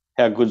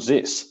 How good's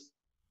this?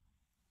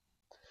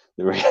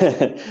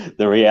 The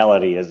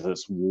reality is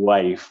it's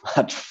way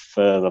much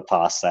further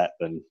past that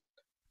than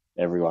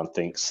everyone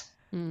thinks.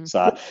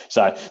 So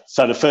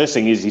the first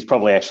thing is he's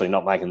probably actually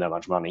not making that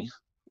much money.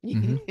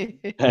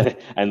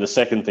 And the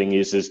second thing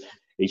is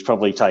he's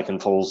probably taking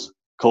calls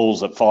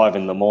at 5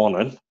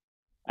 a.m.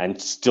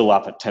 and still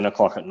up at 10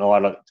 o'clock at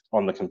night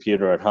on the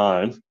computer at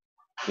home,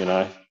 you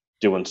know,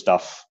 doing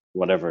stuff,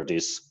 whatever it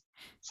is.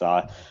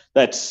 So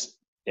that's,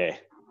 it's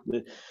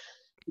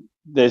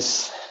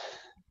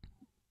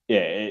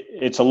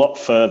a lot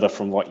further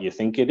from what you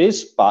think it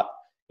is, but,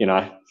 you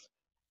know,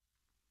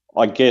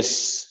 I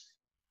guess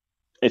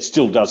it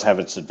still does have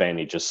its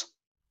advantages.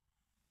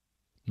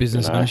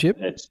 Business ownership?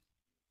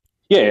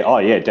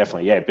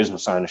 Definitely. Yeah,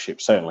 business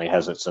ownership certainly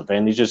has its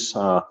advantages.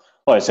 Like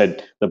I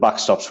said, the buck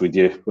stops with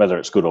you, whether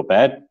it's good or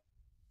bad.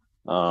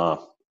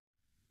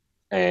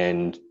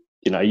 And,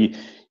 you know, you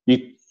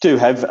do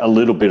have a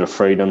little bit of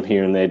freedom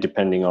here and there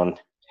depending on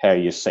how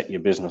you set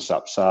your business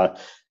up. So,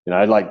 you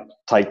know, like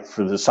take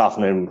for this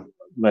afternoon,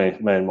 me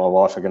and my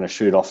wife are going to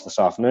shoot off this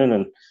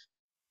afternoon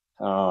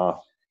and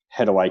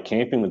head away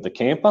camping with the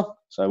camper.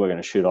 So we're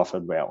going to shoot off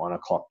at about 1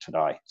 o'clock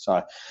today.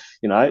 So,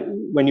 you know,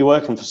 when you're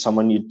working for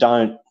someone, you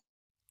don't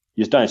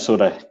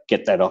sort of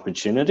get that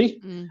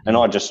opportunity. Mm. And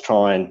I just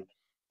try and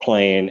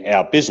plan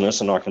our business,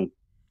 and I can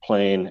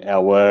plan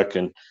our work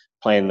and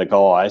plan the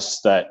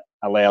guys that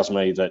allows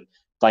me that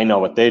they know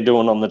what they're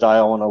doing on the day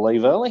I want to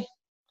leave early.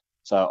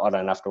 So I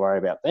don't have to worry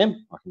about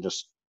them. I can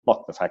just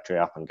lock the factory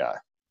up and go.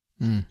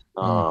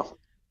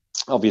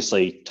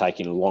 Obviously,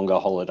 taking longer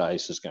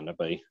holidays is going to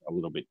be a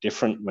little bit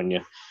different when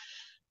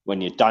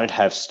you don't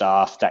have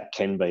staff. That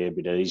can be a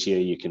bit easier.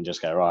 You can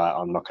just go, right,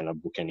 I'm not going to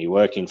book any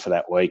work in for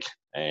that week,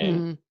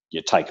 and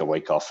you take a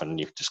week off and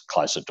you just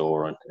close the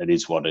door, and it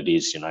is what it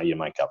is. You know, you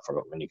make up for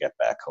it when you get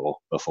back or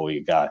before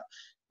you go.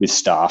 With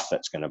staff,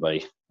 that's going to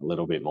be a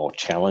little bit more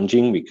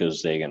challenging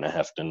because they're going to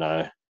have to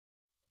know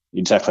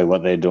exactly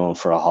what they're doing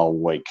for a whole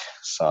week.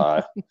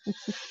 So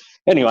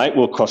anyway,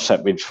 we'll cross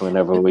that bridge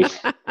whenever we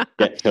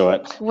get to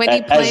it. When do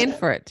you plan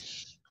for it?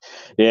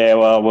 Yeah,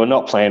 well, we're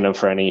not planning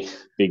for any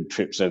big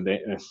trips.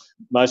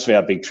 Most of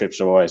our big trips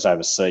are always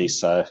overseas.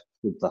 So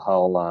with the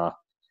whole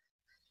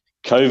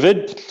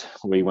COVID,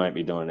 we won't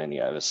be doing any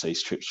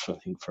overseas trips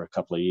for a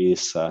couple of years.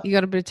 So You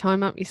got a bit of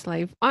time up your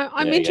sleeve.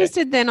 I'm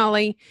interested then,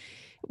 Ollie,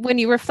 when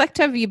you reflect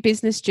over your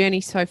business journey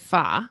so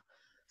far,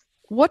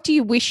 what do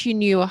you wish you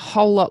knew a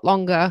whole lot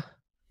longer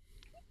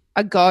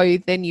ago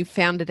than you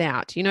found it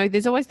out? You know,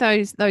 there's always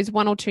those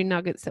one or two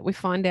nuggets that we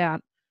find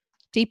out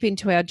deep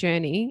into our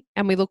journey,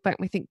 and we look back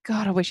and we think,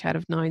 God, I wish I'd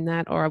have known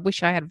that, or I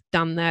wish I had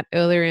done that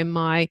earlier in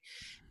my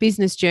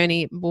business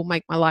journey. It will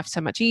make my life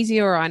so much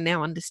easier, or I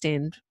now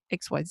understand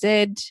X, Y,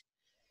 Z.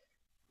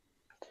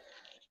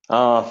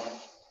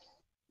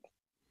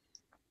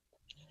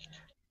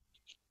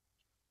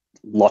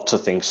 Lots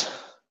of things.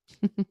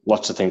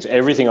 Lots of things.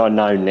 Everything I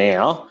know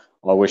now,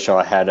 I wish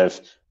I had have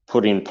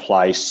put in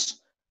place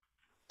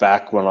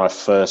back when I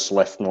first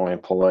left my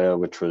employer,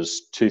 which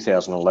was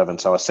 2011.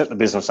 So I set the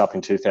business up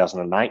in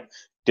 2008,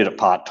 did it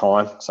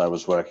part-time. So I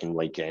was working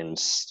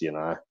weekends, you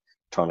know,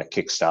 trying to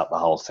kickstart the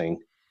whole thing.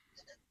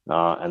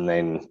 And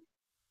then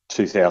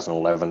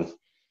 2011,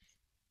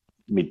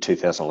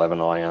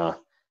 mid-2011, I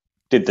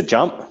did the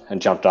jump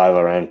and jumped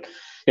over and,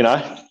 you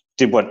know,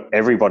 did what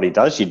everybody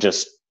does. You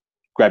just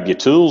grab your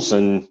tools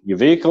and your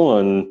vehicle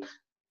and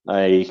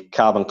a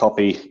carbon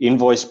copy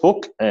invoice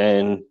book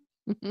and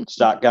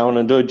start going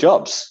and doing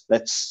jobs.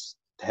 That's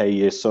how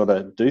you sort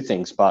of do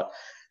things. But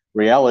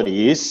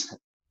reality is,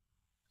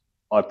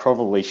 I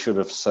probably should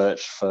have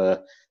searched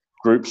for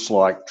groups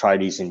like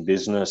Tradies in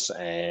Business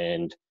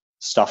and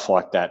stuff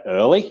like that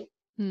early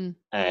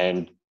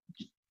and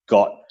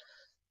got,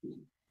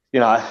 you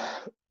know,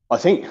 I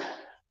think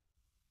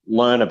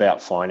learn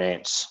about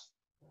finance,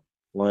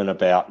 learn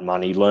about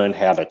money, learn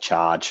how to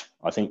charge.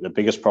 I think the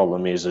biggest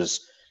problem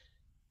is,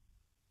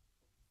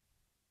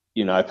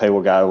 you know,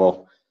 people go,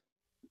 well,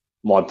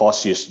 my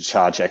boss used to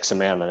charge X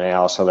amount an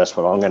hour, so that's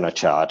what I'm going to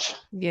charge.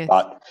 Yes.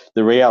 But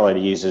the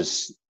reality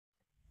is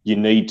you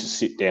need to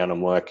sit down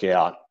and work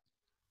out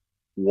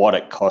what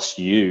it costs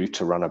you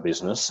to run a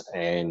business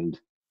and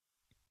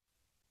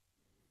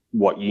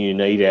what you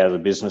need out of the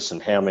business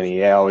and how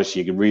many hours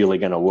you're really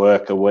going to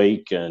work a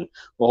week and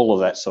all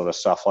of that sort of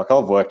stuff. Like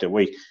I've worked at,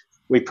 we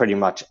pretty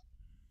much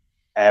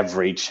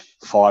average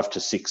 5 to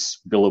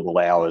 6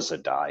 billable hours a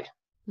day.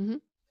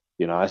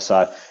 You know,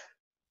 so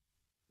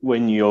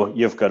when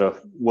you've got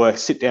to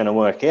sit down and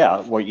work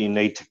out what you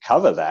need to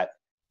cover that,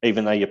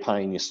 even though you're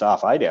paying your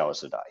staff 8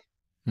 hours a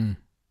day.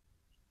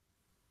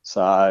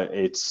 So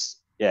it's,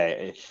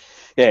 I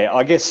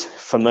guess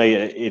for me,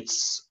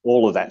 it's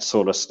all of that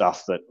sort of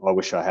stuff that I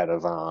wish I had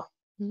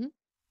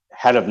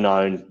have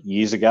known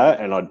years ago,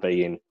 and I'd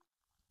be in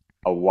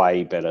a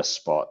way better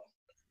spot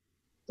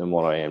than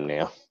what I am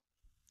now.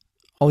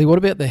 Ollie, what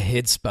about the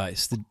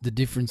headspace, the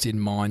difference in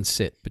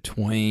mindset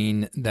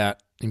between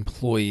that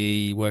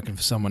employee working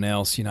for someone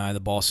else, you know, the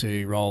boss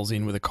who rolls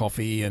in with a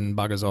coffee and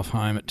buggers off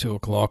home at 2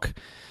 o'clock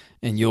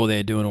and you're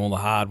there doing all the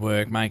hard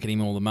work, making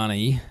him all the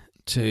money,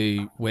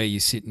 to where you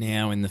sit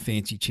now in the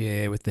fancy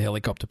chair with the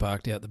helicopter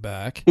parked out the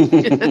back?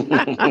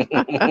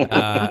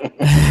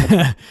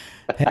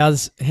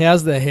 How's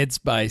the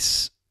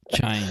headspace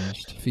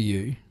changed for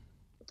you?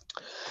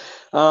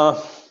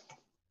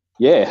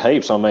 Yeah,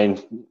 heaps. I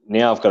mean,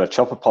 now I've got a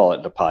chopper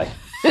pilot to pay.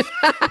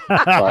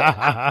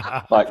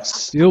 like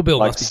Steel bill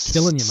must be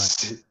killing you,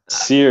 mate.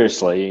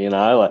 Seriously, you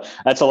know, like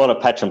that's a lot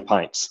of patch and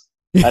paints.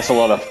 That's a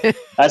lot of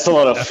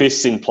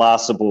fists in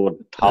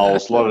plasterboard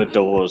holes, a lot of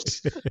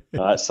doors.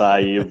 Right? So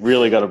you've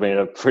really got to be in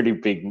a pretty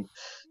big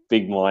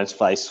mind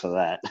space for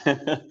that.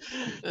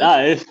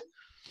 I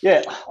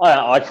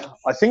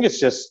think it's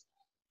just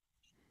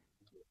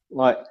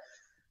like,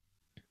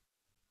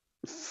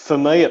 for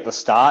me at the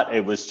start,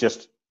 it was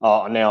just,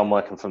 now I'm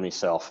working for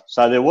myself.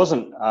 So there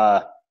wasn't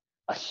a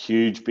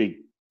huge,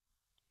 big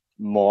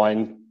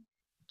mindset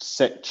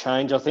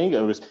change. I think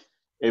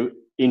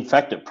in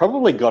fact, it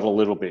probably got a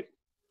little bit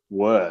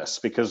worse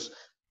because,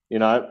 you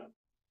know,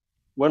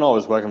 when I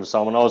was working for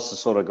someone, I was the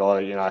sort of guy,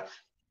 you know,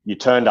 you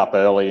turned up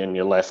early and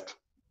you left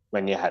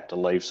when you had to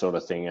leave, sort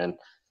of thing. And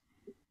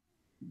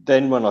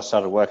then when I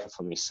started working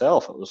for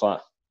myself, it was like,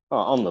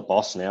 oh, I'm the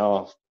boss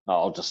now.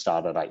 I'll just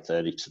start at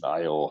 8:30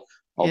 today, or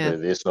I'll do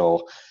this,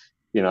 or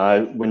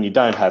when you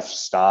don't have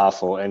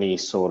staff or any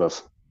sort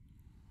of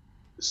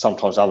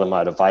sometimes other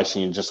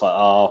motivation, you're just like,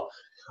 oh,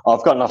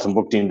 I've got nothing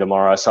booked in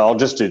tomorrow, so I'll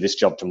just do this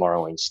job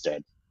tomorrow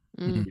instead.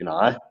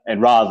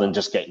 And rather than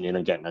just getting in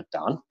and getting it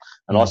done.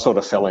 And I sort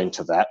of fell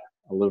into that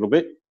a little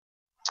bit.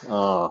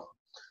 For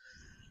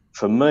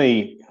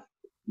me,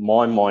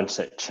 my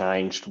mindset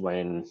changed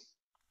when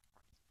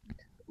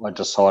I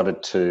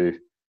decided to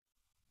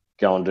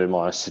go and do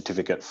my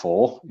Certificate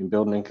 4 in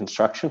building and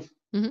construction.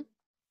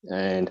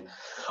 And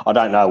I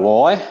don't know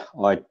why.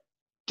 I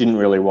didn't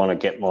really want to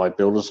get my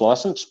builder's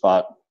license,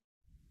 but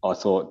I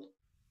thought,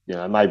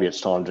 maybe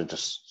it's time to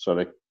just sort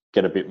of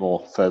get a bit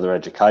more further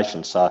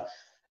education. So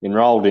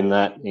enrolled in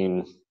that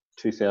in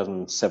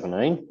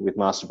 2017 with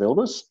Master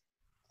Builders,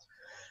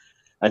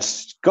 and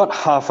got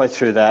halfway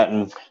through that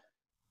and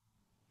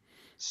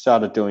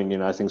started doing,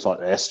 things like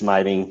the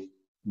estimating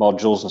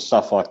modules and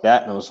stuff like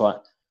that. And I was like,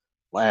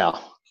 wow,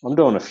 I'm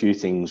doing a few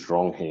things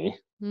wrong here.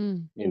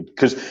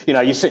 Because,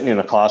 you're sitting in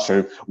a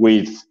classroom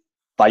with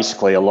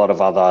basically a lot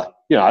of other,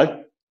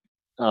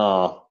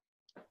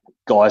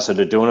 guys that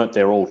are doing it.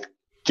 They're all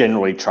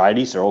generally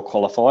tradies, they're all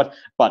qualified,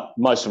 but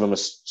most of them are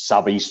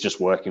subbies just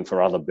working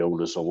for other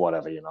builders or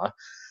whatever,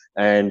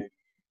 And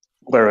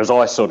whereas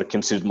I sort of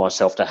considered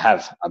myself to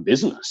have a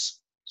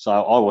business. So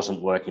I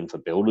wasn't working for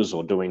builders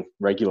or doing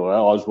regular, I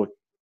was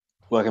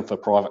working for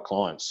private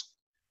clients.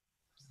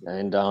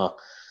 And I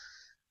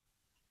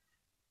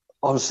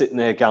was sitting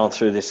there going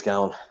through this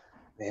going,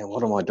 man,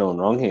 what am I doing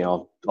wrong here?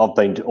 I've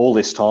been, all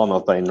this time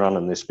I've been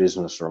running this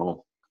business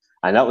wrong.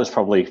 And that was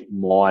probably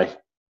my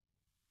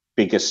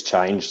biggest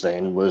change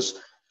then, was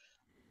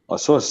I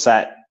sort of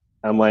sat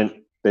and went,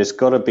 there's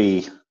got to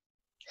be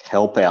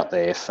help out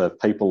there for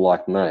people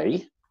like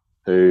me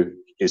who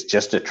is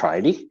just a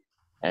tradie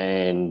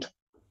and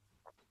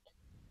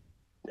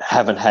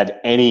haven't had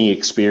any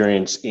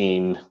experience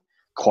in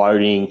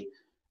quoting,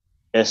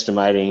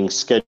 estimating,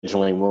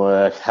 scheduling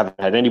work, haven't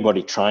had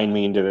anybody train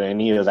me into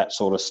any of that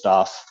sort of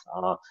stuff.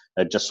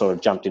 I just sort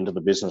of jumped into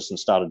the business and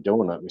started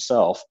doing it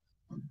myself.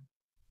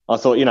 I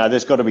thought,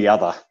 there's got to be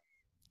other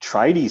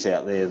tradies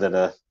out there that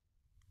are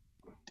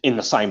in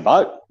the same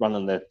boat,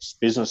 running their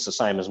business the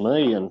same as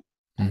me and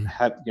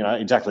have,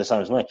 exactly the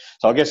same as me.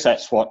 So I guess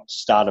that's what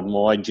started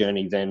my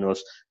journey then.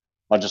 Was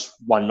I just,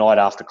 one night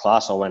after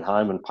class, I went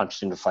home and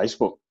punched into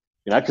Facebook,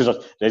 because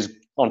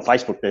on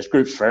Facebook, there's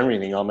groups for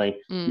everything. I mean,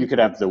 you could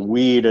have the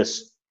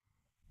weirdest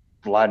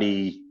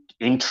bloody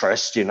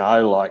interest,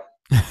 like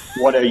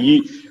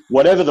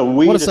whatever the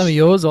weirdest. What are some of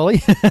yours,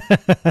 Ollie?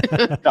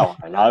 No,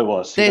 I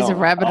know. There's a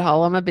rabbit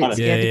hole. I'm a bit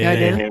scared to go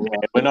down. Yeah,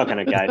 we're not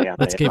going to go down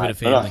Let's there. keep it a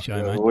family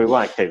show, mate. We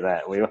won't keep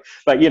that.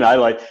 But,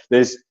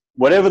 there's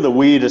whatever the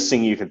weirdest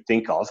thing you could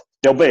think of,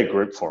 there'll be a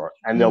group for it.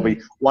 And there'll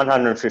be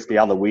 150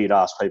 other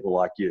weird-ass people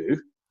like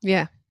you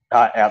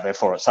out there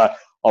for it. So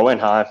I went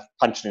home,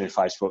 punched in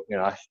Facebook,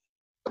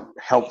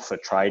 help for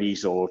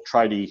tradies or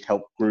tradie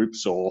help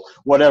groups or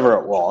whatever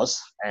it was.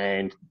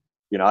 And,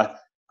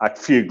 a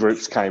few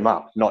groups came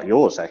up, not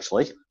yours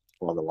actually,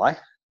 by the way.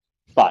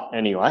 But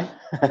anyway.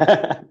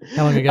 How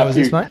long ago was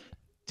this, mate?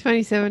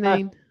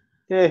 2017.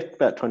 Yeah,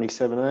 about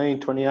 2017,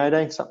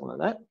 2018, something like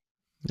that.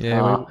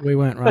 Yeah, we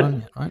weren't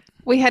running yet, right?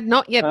 We had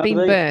not yet been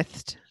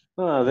birthed.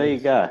 Oh, there you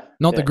go.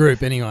 Not the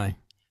group, anyway.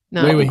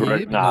 No. We were Group,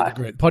 here, but not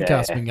the group.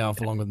 Podcast's been going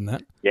for longer than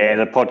that. Yeah,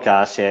 the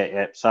podcast,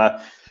 yeah.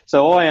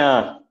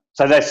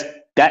 So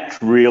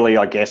that's really,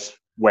 I guess,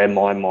 where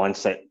my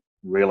mindset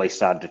really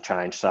started to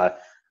change. So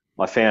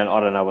I found, I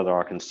don't know whether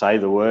I can say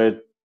the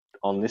word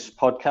on this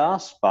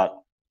podcast, but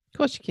Of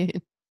course you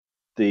can.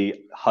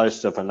 the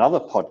host of another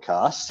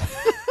podcast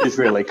is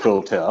really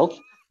cool too.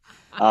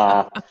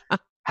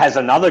 Has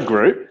another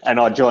group, and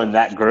I joined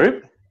that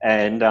group,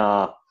 and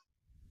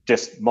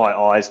just my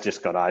eyes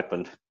just got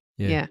opened.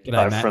 Yeah.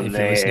 G'day, Matt, from if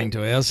there- you're listening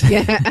to ours.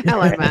 Yeah.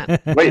 Hello,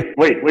 Matt.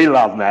 We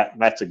love Matt.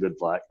 Matt's a good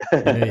bloke.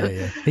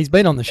 Yeah. He's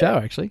been on the show,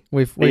 actually.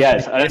 We've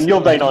Yes, and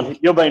you've been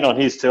on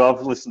his too.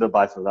 I've listened to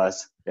both of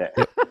those. Yeah.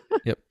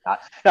 Yep.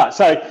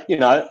 So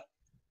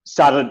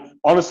started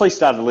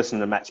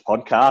listening to Matt's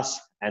podcast,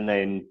 and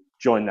then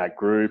joined that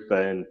group,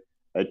 and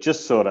it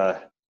just sort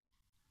of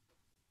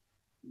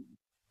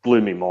blew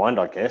me mind,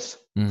 I guess,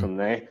 from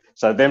there.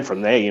 So then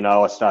from there,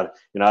 I started,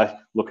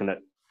 looking at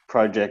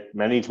project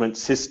management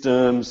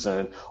systems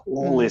and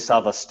all this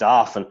other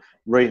stuff, and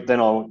then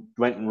I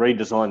went and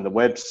redesigned the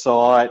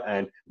website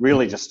and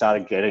really just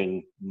started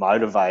getting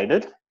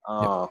motivated.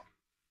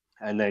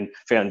 And then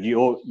found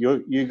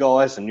you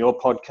guys and your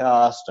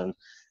podcast and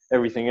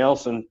everything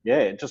else, and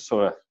it just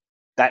sort of,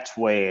 that's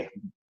where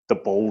the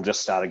ball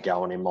just started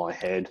going in my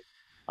head.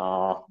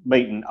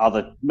 Meeting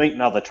other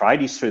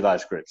tradies through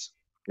those groups,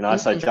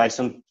 So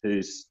Jason,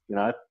 who's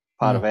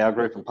part of our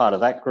group and part of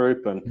that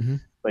group, and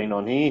been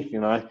on here,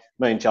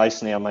 me and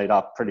Jason now meet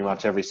up pretty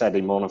much every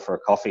Saturday morning for a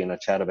coffee and a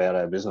chat about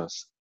our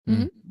business.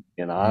 And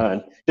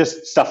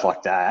just stuff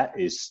like that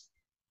is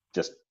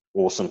just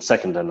awesome,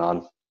 second to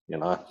none.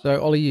 So,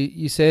 Ollie,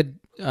 you said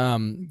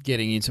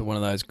getting into one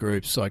of those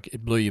groups, like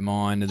it blew your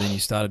mind, and then you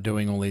started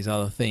doing all these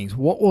other things.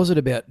 What was it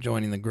about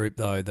joining the group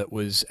though that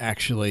was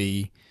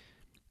actually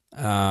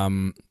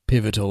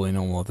pivotal in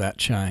all of that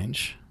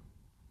change?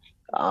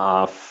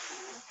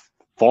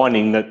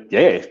 Finding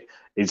that,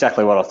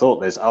 exactly what I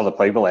thought. There's other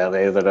people out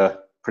there that are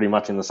pretty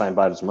much in the same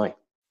boat as me.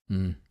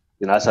 Mm.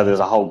 So there's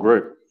a whole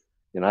group.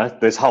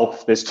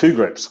 There's two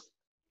groups.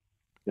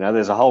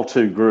 There's a whole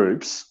two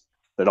groups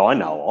that I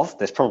know of.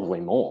 There's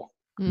probably more.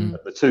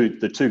 But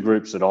the two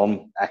groups that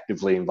I'm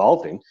actively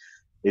involved in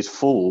is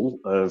full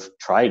of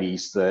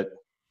tradies that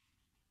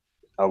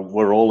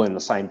we're all in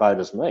the same boat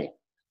as me.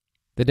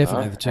 They're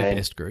definitely the two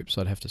best groups,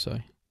 I'd have to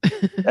say.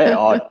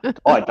 Yeah,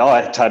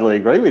 I totally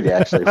agree with you.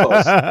 Actually,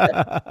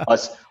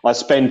 I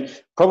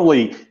spend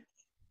probably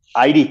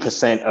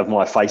 80% of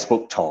my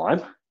Facebook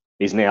time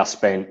is now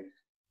spent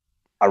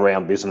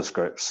around business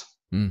groups.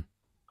 Mm.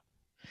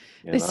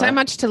 There's so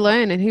much to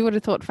learn, and who would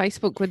have thought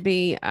Facebook would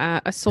be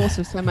a source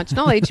of so much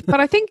knowledge? But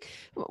I think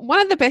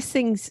one of the best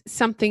things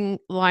something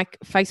like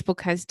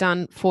Facebook has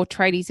done for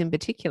tradies in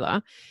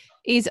particular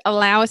is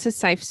allow us a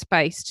safe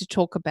space to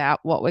talk about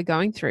what we're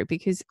going through,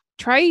 because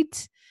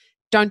trades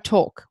don't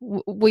talk.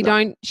 We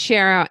don't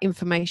share our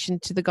information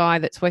to the guy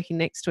that's working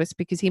next to us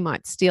because he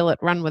might steal it,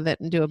 run with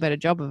it, and do a better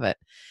job of it.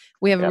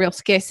 We have a real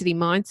scarcity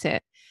mindset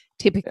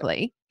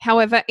typically. Yep.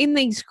 However, in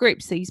these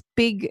groups, these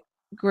big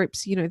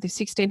groups, the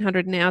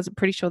 1,600 now, I'm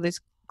pretty sure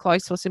there's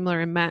close or similar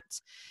in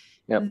Matt's.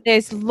 Yep.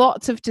 There's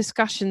lots of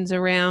discussions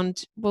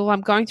around, well, I'm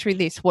going through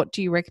this. What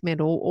do you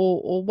recommend?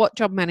 Or what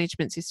job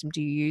management system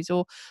do you use?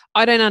 Or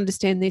I don't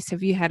understand this.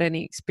 Have you had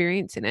any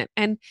experience in it?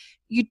 And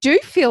you do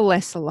feel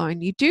less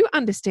alone. You do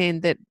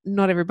understand that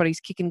not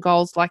everybody's kicking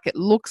goals like it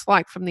looks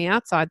like from the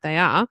outside they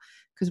are,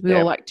 because we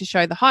all like to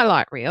show the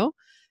highlight reel.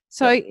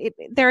 So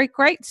they're a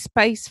great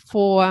space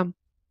for,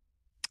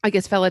 I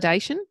guess,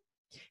 validation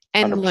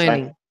and 100%.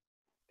 learning.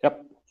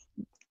 Yep.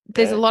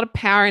 There's a lot of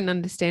power in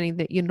understanding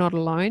that you're not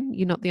alone.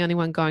 You're not the only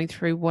one going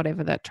through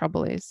whatever that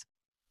trouble is.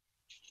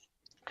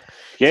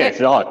 Yeah,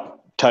 I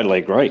totally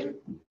agree.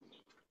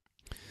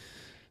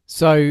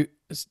 So,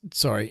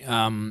 sorry,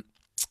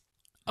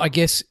 I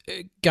guess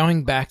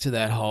going back to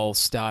that whole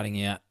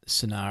starting out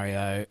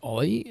scenario,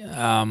 Ollie,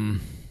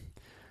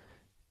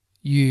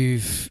 you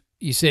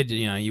said,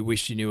 you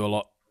wished you knew a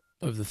lot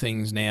of the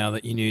things now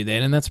that you knew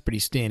then, and that's a pretty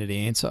standard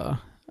answer.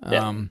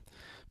 Yeah.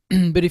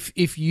 But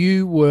if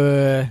you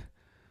were,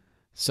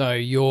 so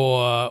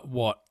your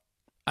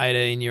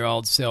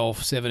 18-year-old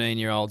self,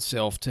 17-year-old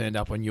self turned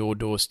up on your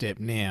doorstep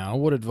now,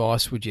 what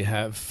advice would you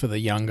have for the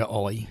younger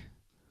Ollie?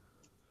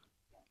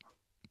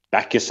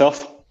 Back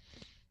yourself.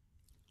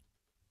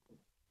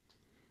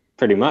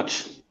 Pretty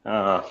much.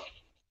 I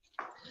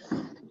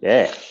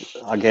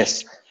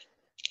guess.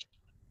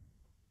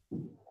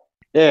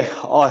 Yeah,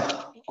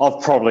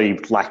 I've probably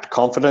lacked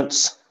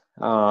confidence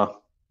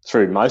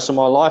through most of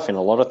my life in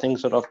a lot of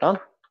things that I've done.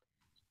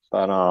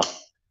 But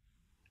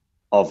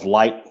of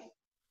late,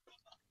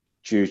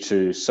 due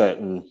to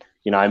certain,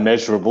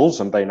 measurables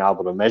and being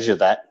able to measure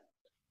that,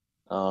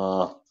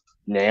 now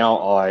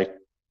I'm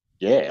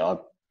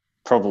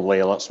probably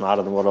a lot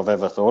smarter than what I've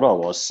ever thought I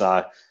was.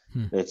 So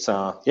it's,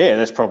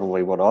 that's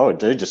probably what I would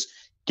do. Just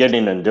get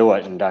in and do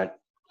it and don't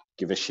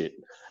give a shit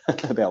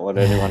about what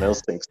anyone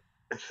else thinks.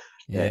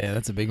 Yeah,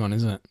 that's a big one,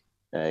 isn't it?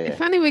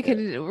 If only we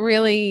could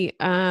really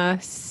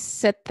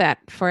set that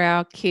for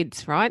our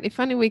kids, right? If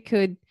only we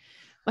could,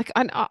 like,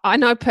 I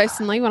know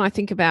personally when I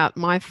think about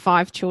my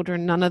 5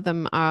 children, none of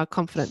them are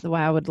confident the way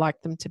I would like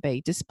them to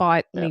be,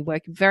 despite me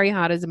working very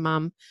hard as a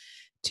mum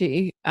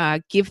to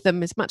give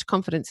them as much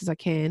confidence as I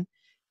can.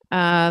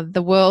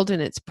 The world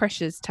and its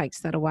pressures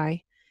takes that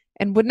away.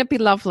 And wouldn't it be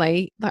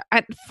lovely? Like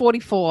at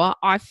 44,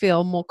 I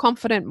feel more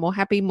confident, more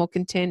happy, more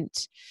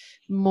content,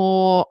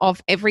 more of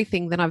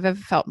everything than I've ever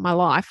felt in my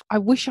life. I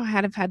wish I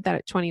had have had that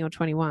at 20 or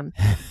 21.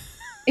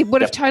 It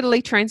would have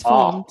totally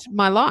transformed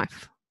my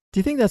life. Do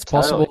you think that's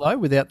possible though,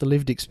 without the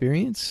lived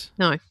experience?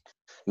 No.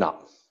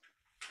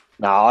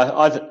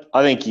 I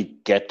think you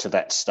get to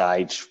that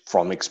stage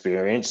from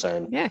experience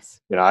and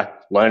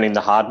learning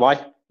the hard way.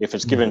 If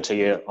it's given to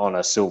you on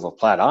a silver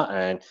platter,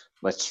 and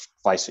let's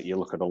face it, you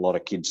look at a lot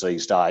of kids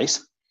these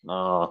days,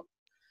 you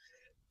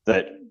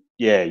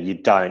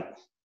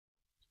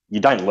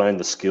don't learn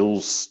the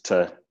skills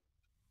to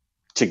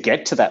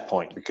get to that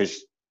point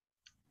because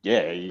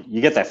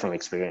you get that from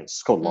experience.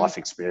 It's called life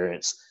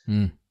experience.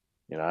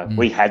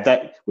 We had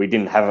that. We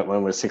didn't have it when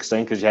we were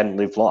 16 because you hadn't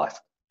lived life.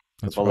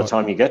 That's by the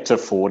time you get to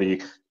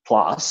 40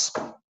 plus,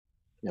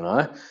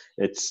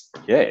 it's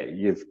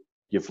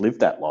you've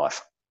lived that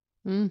life.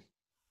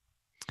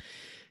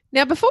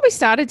 Now, before we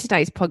started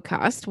today's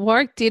podcast,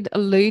 Warwick did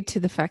allude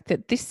to the fact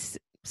that this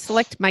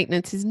select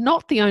maintenance is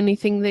not the only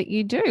thing that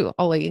you do,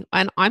 Ollie.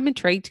 And I'm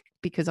intrigued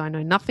because I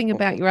know nothing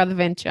about your other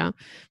venture.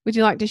 Would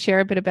you like to share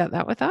a bit about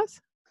that with us?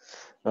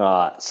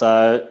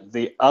 So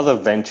the other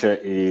venture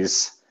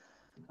is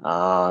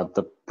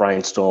the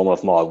brainstorm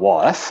of my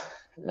wife,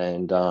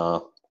 and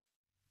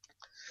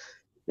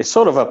it's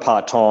sort of a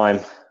part-time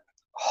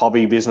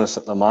hobby business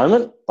at the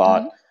moment,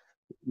 but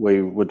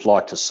we would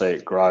like to see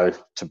it grow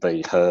to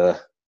be her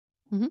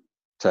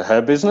to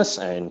her business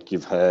and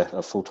give her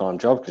a full-time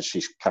job, because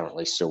she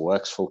currently still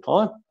works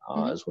full-time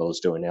as well as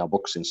doing our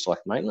books in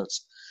select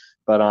maintenance.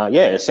 But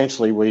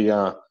essentially we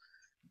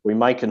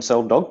make and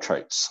sell dog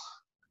treats.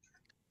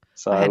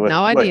 So I had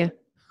no idea.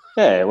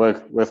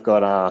 We've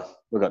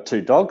got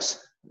 2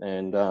 dogs,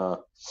 and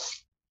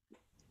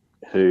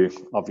who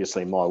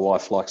obviously my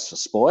wife likes to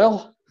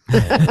spoil.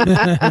 What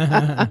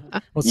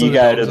sort of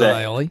dogs are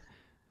they, Ollie?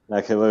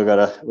 Okay, we've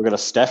got a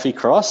Staffy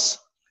cross,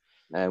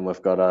 and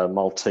we've got a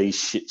Maltese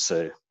Shih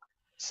Tzu.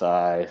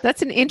 So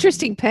that's an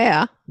interesting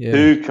pair. Yeah.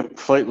 2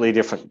 completely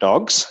different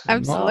dogs.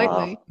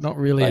 Absolutely. Not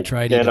really a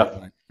tradie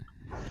dog, mate.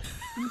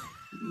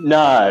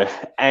 No,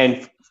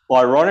 and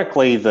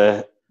ironically,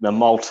 the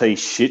Maltese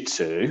Shih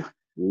Tzu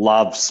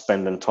loves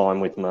spending time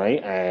with me,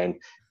 and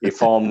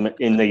if I'm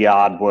in the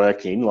yard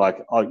working,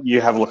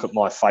 you have a look at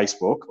my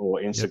Facebook or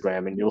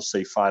Instagram, and you'll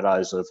see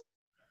photos of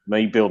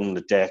me building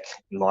the deck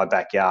in my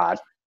backyard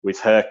with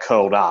her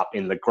curled up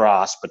in the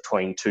grass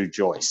between 2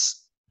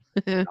 joists.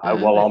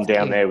 While I'm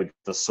down there with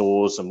the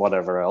saws and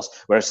whatever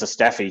else. Whereas the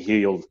Staffy,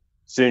 as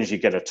soon as you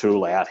get a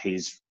tool out,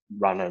 he's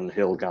running.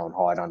 He'll go and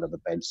hide under the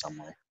bed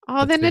somewhere.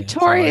 Oh, they're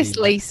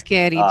notoriously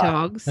scaredy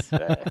dogs.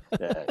 Yeah.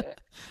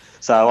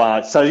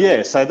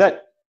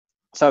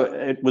 So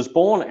it was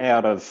born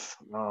out of.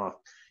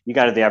 You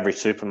go to the average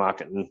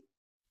supermarket and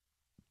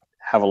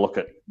have a look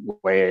at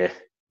where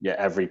your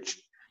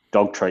average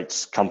dog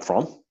treats come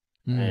from,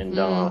 and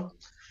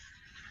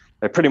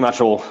they pretty much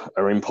all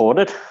are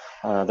imported.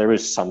 There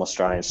is some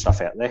Australian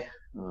stuff out there,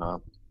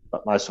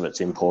 but most of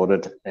it's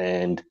imported.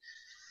 And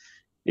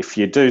if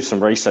you do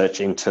some research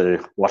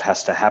into what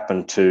has to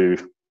happen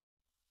to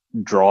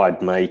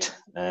dried meat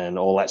and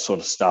all that sort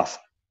of stuff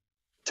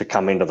to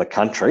come into the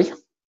country,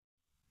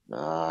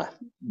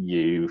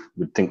 you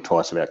would think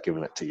twice about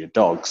giving it to your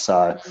dog.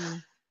 So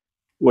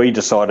we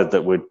decided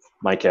that we'd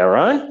make our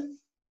own.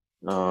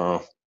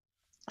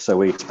 So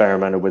we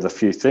experimented with a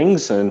few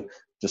things and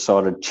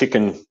decided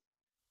chicken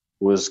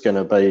was going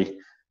to be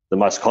the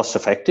most cost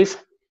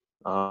effective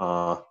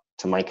to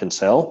make and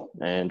sell,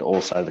 and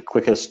also the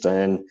quickest,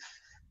 and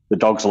the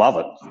dogs love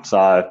it.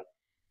 So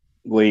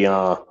we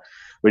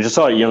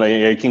decided,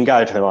 you can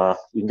go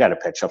to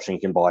pet shops and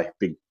you can buy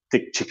big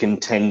thick chicken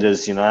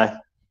tenders,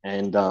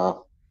 and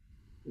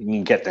you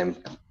can get them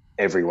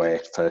everywhere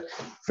for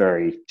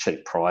very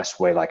cheap price.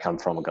 Where they come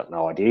from, I've got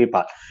no idea.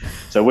 But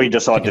so we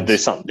decided to do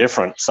something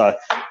different. So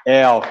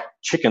our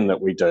chicken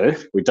that we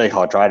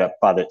dehydrate it,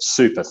 but it's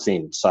super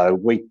thin. So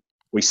we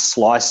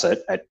slice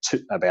it at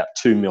about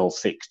 2 mil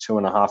thick,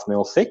 2.5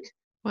 mil thick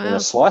in a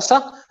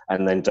slicer,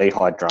 and then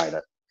dehydrate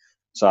it.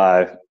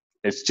 So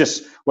it's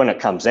just, when it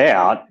comes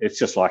out, it's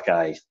just like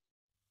a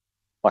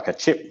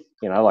chip,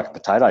 like a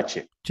potato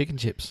chip. Chicken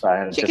chips.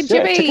 So chicken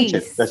chippies. Chicken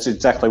chip. That's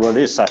exactly what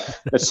it is. So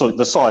it's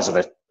the size of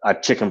a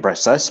chicken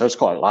breast, though, so it's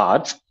quite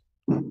large.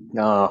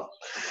 So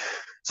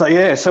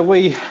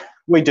we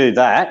do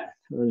that,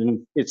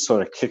 and it's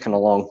sort of kicking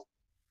along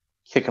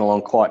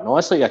quite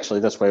nicely. Actually,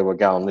 that's where we're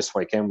going this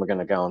weekend. We're going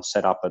to go and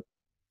set up at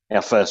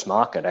our first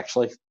market,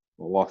 actually.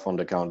 My wife wanted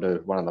to go and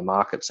do one of the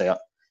markets out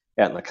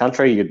in the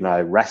country. You'd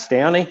know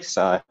Rathdowney.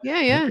 So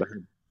yeah.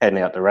 We're heading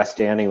out to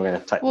Rathdowney. We're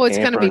going to take it's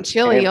going to be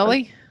chilly,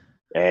 Ollie.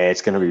 Yeah,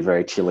 it's going to be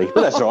very chilly.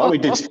 But that's all right.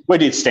 We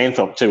did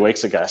Stanthorpe 2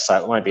 weeks ago, so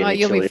it won't be any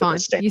chilly. You'll be fine.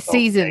 You're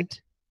seasoned.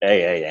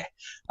 Yeah.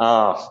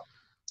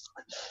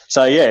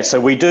 So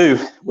we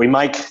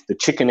make the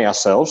chicken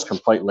ourselves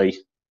completely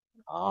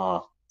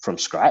from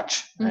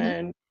scratch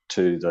and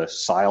to the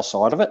sale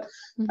side of it.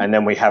 And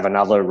then we have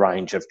another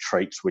range of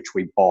treats which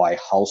we buy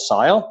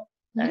wholesale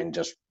and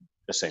just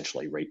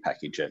essentially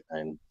repackage it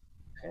and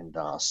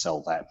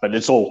sell that. But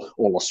it's all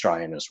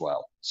Australian as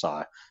well.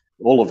 So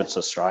all of it's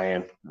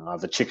Australian.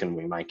 The chicken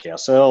we make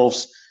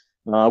ourselves,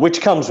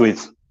 which comes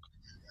with,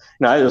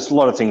 there's a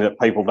lot of things that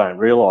people don't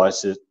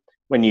realise is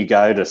when you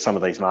go to some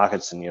of these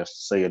markets and you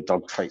see a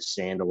dog treat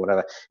stand or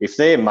whatever, if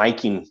they're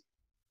making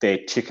their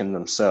chicken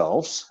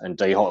themselves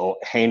and or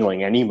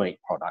handling any meat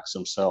products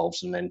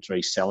themselves and then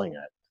reselling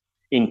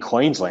it, in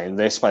Queensland,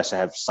 they're supposed to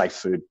have Safe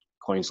Food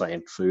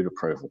Queensland food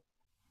approval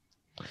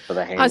for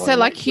the handling. So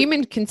like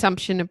human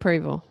consumption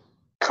approval?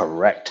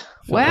 Correct.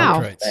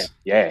 Wow.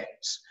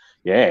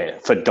 Yeah,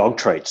 for dog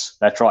treats.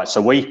 That's right. So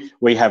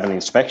we have an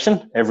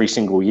inspection every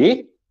single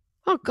year.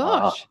 Oh,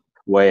 gosh.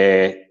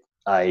 Where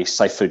a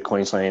Safe Food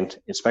Queensland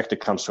inspector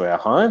comes to our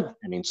home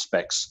and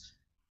inspects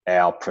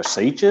our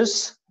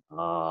procedures,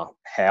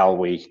 how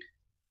we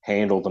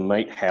handle the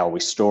meat, how we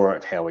store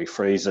it, how we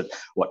freeze it,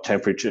 what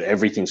temperature.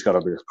 Everything's got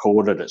to be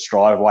recorded. It's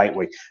dry weight.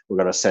 We've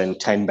got to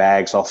send 10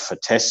 bags off for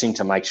testing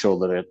to make sure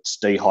that it's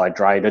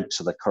dehydrated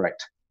to the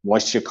correct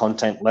moisture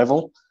content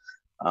level.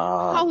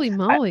 Holy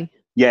moly.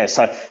 Yeah,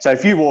 so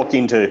if you walk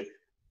into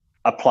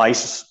a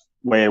place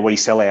where we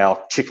sell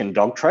our chicken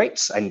dog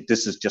treats, and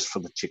this is just for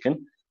the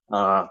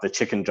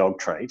chicken dog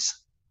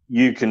treats,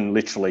 you can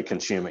literally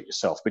consume it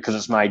yourself because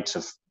it's made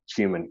to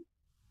human.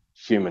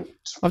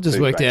 I've just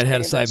worked out how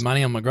to save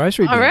money on my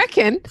grocery bill. I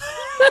reckon.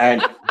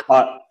 And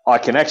I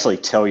can actually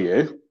tell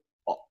you,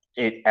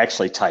 it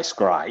actually tastes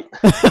great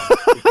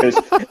because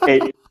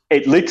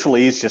it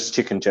literally is just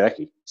chicken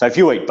jerky. So if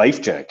you eat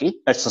beef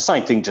jerky, it's the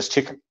same thing, just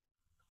chicken.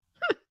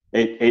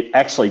 It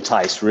actually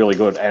tastes really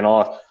good, and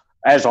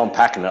as I'm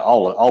packing it,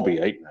 I'll be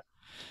eating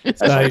it.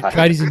 So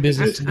Tradies in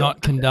Business do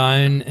not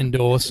condone,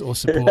 endorse, or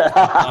support the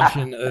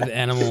consumption of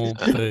animal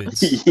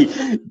foods.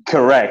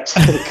 Correct.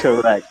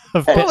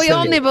 Well, we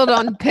all nibbled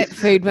on pet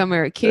food when we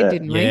were a kid,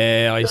 didn't we?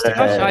 Yeah, I used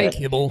to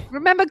kibble.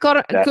 Remember,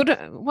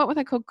 what were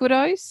they called?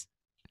 Good-O's?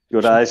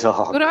 Good-O's.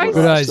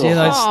 Good-O's,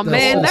 yeah. Oh,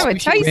 man, they were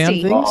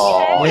tasty.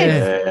 Oh,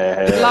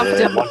 yeah. Loved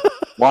them.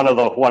 One of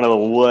the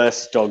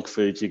worst dog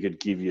foods you could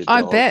give your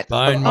dog. I bet.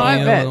 Bone meal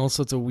and all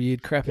sorts of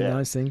weird crap in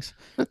those things.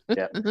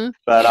 Yeah.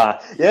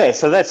 But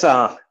so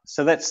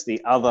that's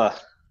the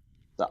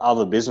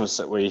other business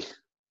that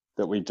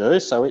we do.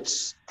 So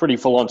it's pretty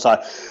full on.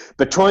 So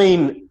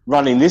between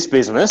running this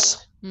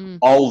business,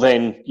 I'll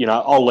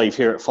leave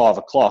here at 5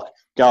 o'clock,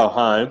 go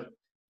home,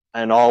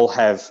 and I'll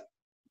have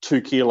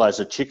 2 kilos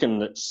of chicken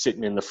that's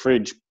sitting in the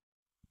fridge,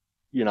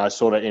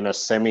 sort of in a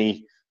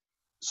semi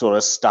sort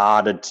of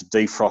started to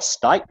defrost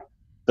state.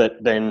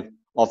 But then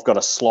I've got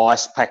a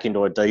slice, pack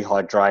into a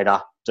dehydrator,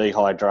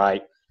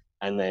 dehydrate,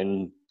 and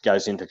then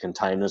goes into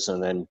containers,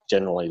 and then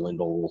generally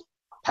Lyndall will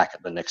pack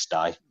it the next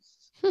day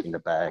into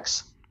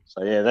bags.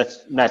 So yeah,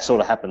 that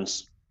sort of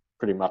happens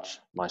pretty much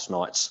most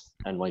nights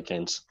and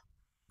weekends.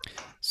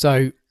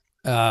 So,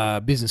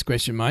 business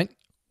question, mate.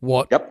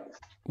 What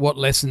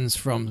lessons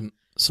from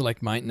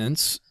Select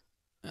Maintenance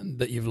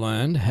that you've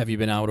learned have you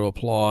been able to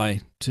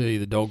apply to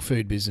the dog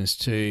food business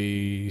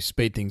to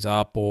speed things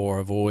up or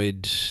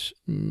avoid,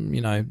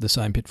 the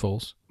same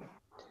pitfalls?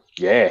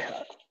 Yeah.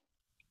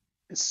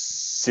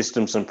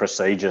 Systems and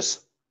procedures.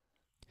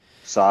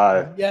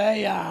 So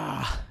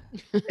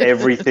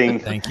everything.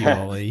 Thank you,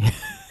 Ollie.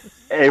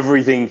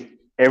 everything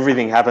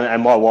happened,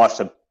 and my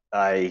wife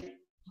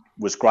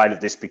was great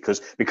at this because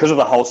of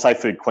the whole Safe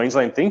Food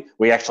Queensland thing.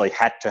 We actually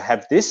had to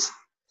have this.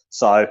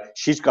 So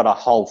she's got a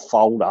whole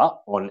folder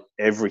on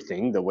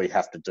everything that we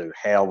have to do,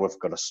 how we've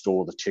got to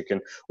store the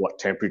chicken, what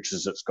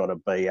temperatures it's got to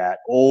be at.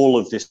 All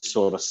of this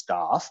sort of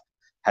stuff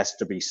has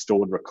to be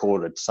stored,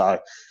 recorded. So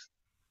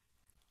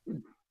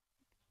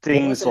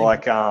things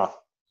like...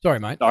 Sorry,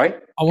 mate. Sorry?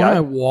 I want to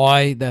know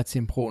why that's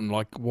important.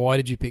 Like, why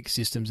did you pick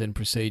systems and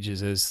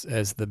procedures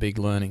as the big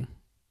learning?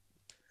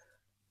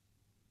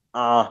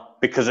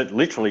 Because it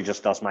literally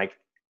just does make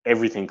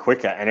everything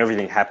quicker, and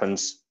everything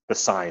happens the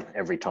same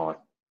every time.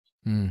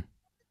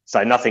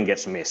 So nothing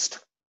gets missed.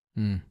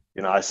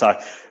 So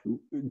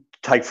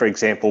take, for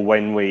example,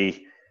 when we're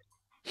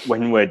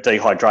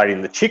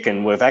dehydrating the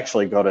chicken, we've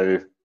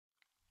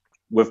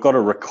got to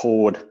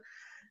record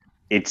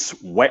its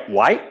wet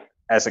weight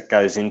as it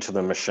goes into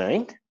the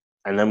machine,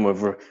 and then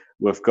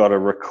we've got to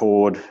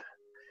record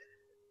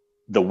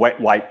the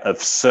wet weight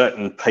of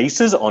certain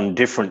pieces on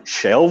different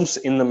shelves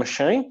in the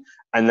machine,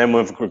 and then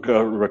we've got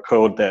to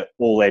record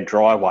all their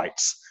dry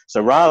weights.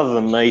 So rather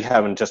than me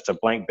having just a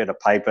blank bit of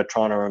paper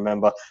trying to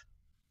remember,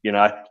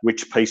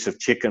 which piece of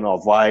chicken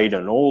I've weighed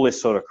and all this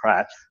sort of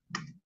crap,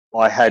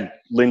 I had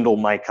Lyndall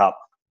make up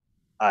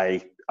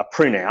a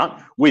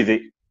printout with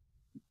it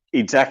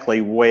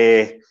exactly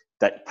where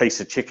that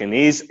piece of chicken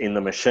is in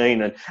the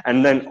machine,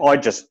 and then I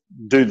just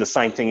do the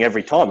same thing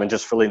every time and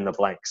just fill in the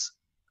blanks.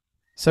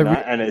 So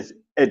and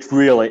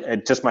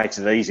it just makes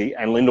it easy,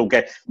 and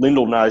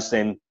Lyndall knows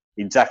then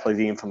exactly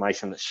the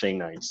information that she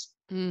needs.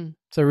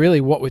 So really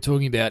what we're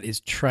talking about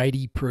is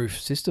tradie-proof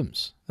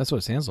systems. That's what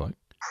it sounds like.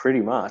 Pretty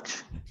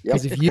much.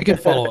 Because if you can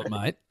follow it,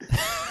 mate.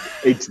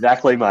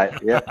 Exactly, mate.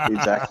 Yeah,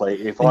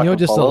 exactly. And you're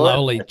just a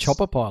lowly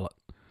chopper pilot.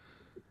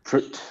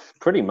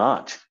 Pretty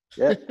much.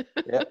 Yeah.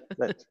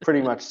 That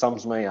pretty much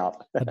sums me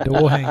up. A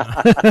door hanger.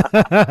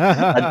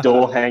 A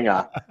door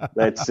hanger.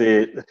 That's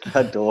it.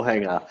 A door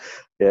hanger.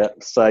 Yeah.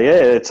 So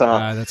it's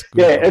that's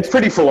good. it's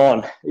pretty full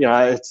on.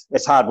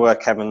 It's hard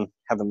work having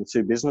the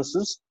two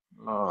businesses.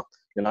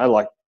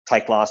 Like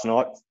take last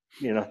night.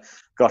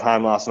 Got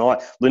home last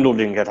night. Lyndall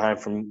didn't get home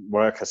from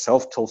work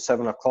herself till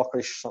 7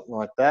 o'clock-ish, something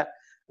like that.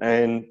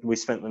 And we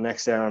spent the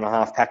next hour and a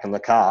half packing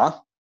the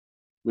car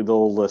with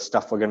all the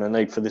stuff we're going to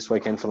need for this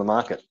weekend for the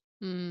market.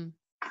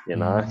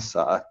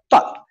 So,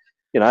 but,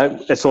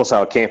 it's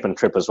also a camping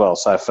trip as well.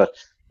 So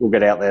we'll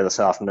get out there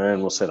this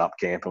afternoon, we'll set up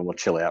camp and we'll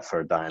chill out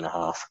for a day and a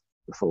half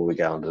before we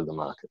go and do the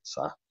market.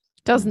 So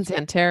doesn't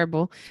sound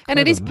terrible. And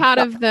it is part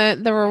of the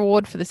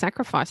reward for the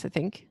sacrifice, I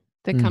think,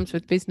 that comes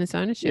with business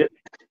ownership.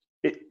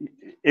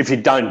 If you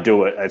don't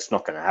do it, it's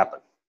not going to happen.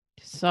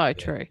 So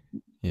true.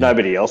 Yeah.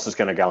 Nobody else is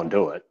going to go and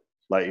do it.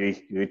 Like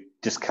you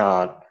just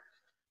can't.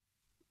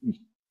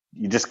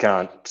 You just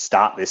can't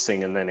start this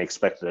thing and then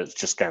expect that it's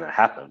just going to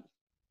happen.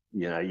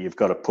 You've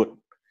got to put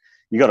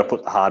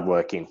the hard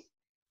work in.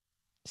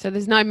 So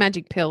there's no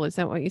magic pill. Is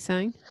that what you're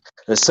saying?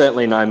 There's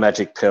certainly no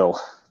magic pill.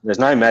 There's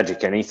no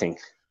magic anything.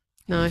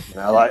 No.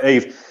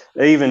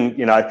 Even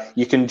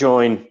you can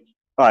join.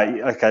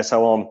 Okay,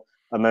 so I'm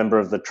a member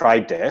of the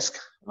trade desk.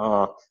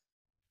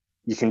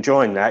 You can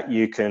join that.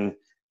 You can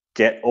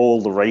get all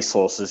the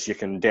resources. You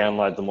can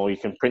download them all. You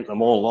can print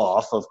them all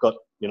off. I've got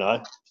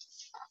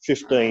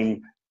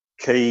 15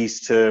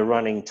 keys to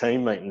running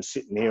team meetings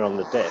sitting here on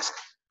the desk.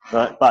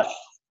 Right? But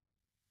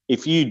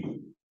if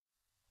you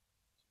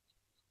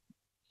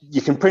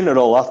can print it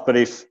all off, but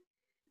if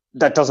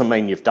that doesn't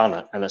mean you've done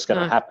it and it's going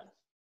to happen.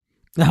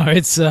 No,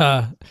 it's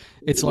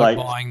like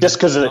buying just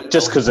because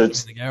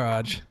it's in the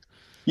garage.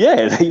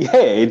 Yeah,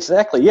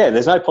 exactly. Yeah,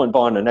 there's no point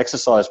buying an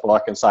exercise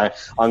bike and saying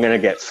I'm going to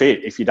get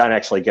fit if you don't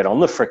actually get on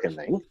the frickin'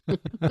 thing.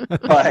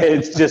 But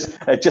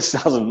it just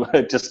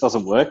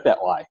doesn't work that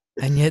way.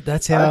 And yet,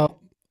 that's how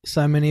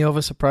so many of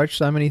us approach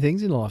so many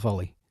things in life,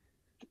 Ollie.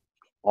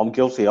 I'm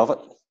guilty of it.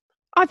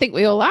 I think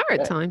we all are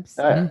at times.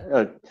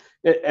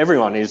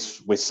 Everyone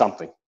is with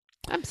something.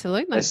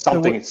 Absolutely. There's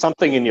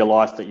something in your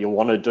life that you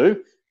want to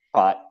do,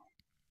 but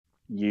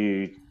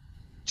you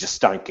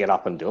just don't get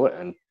up and do it.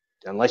 And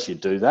unless you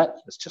do that,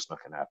 it's just not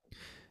going to happen.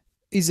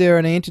 Is there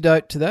an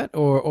antidote to that,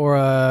 or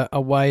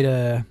a way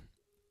to?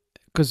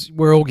 Because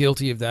we're all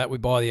guilty of that. We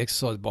buy the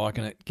exercise bike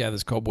and it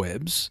gathers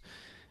cobwebs.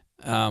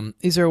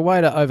 Is there a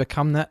way to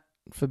overcome that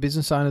for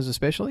business owners,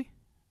 especially?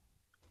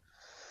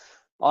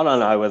 I don't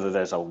know whether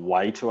there's a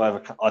way to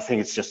overcome. I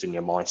think it's just in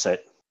your mindset.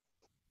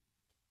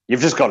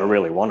 You've just got to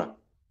really want it.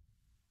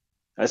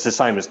 It's the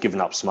same as giving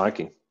up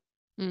smoking.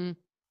 Mm.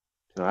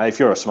 You know, if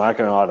you're a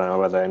smoker, I don't know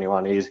whether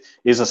anyone is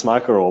a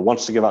smoker or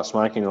wants to give up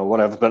smoking or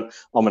whatever, but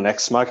I'm an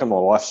ex-smoker. My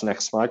wife's an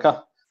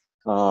ex-smoker.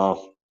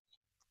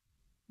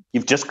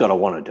 You've just got to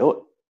want to do it.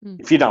 Mm.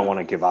 If you don't want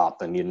to give up,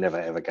 then you're never,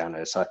 ever going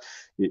to. So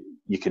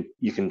you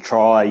can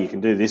try, you can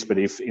do this, but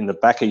if in the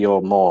back of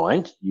your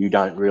mind you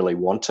don't really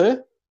want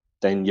to,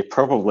 then you're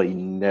probably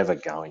never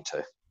going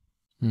to.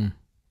 Mm.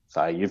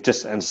 So and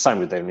the same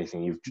with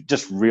anything, you've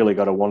just really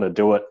got to want to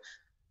do it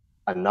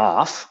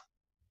enough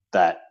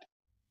that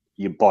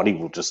your body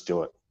will just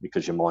do it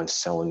because your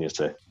mind's telling you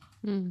to.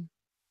 Mm.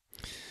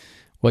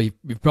 Well,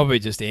 you've probably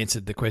just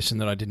answered the question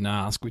that I didn't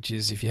ask, which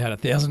is if you had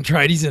 1,000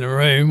 tradies in a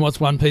room, what's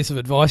one piece of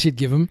advice you'd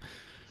give them?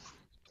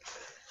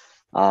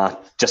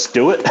 Just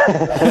do it. I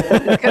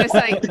was going to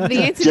say,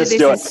 the answer to this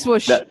is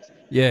swoosh.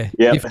 Yeah,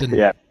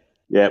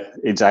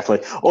 exactly.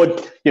 Or,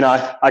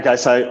 okay,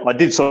 so I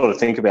did sort of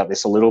think about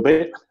this a little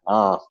bit.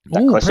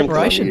 That question,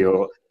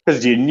 preparation.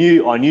 Because I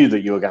knew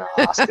that you were going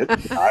to ask it,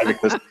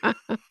 because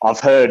I've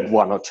heard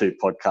one or two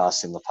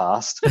podcasts in the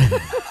past.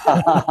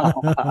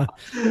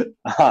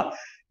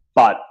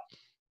 But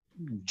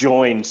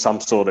join some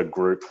sort of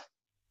group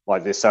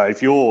like this. So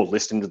if you're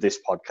listening to this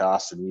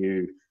podcast and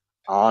you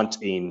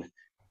aren't in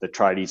the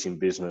Tradies in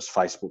Business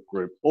Facebook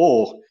group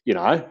or,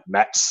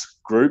 Matt's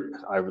group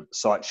over at the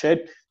Site Shed,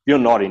 if you're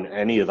not in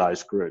any of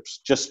those groups,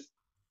 just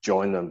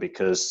join them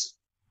because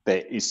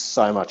there is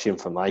so much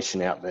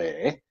information out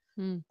there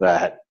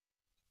that,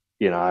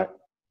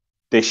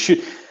 there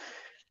should,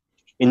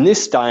 in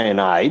this day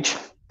and age,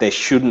 there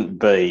shouldn't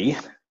be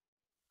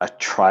a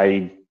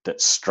trade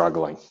that's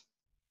struggling.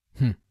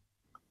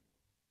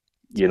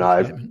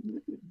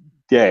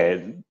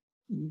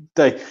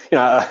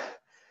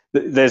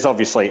 There's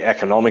obviously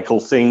economical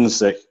things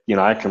that,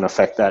 can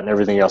affect that and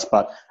everything else.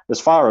 But as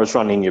far as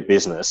running your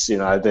business,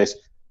 there's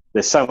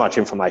so much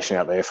information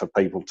out there for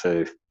people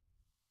to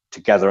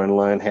gather and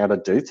learn how to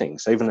do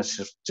things, even if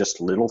it's just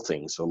little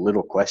things or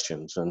little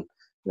questions. And,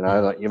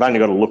 you've only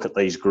got to look at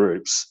these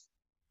groups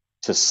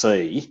to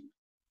see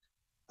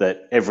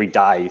that every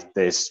day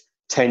there's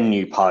 10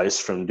 new posts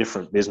from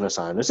different business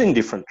owners in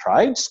different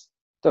trades.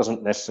 It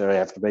doesn't necessarily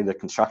have to be the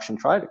construction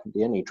trade. It can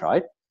be any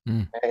trade.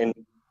 Mm. And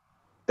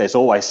there's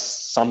always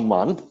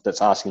someone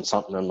that's asking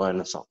something and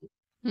learning something.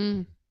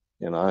 Mm.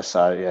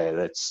 So yeah,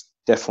 that's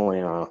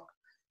definitely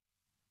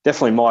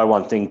my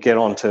one thing. Get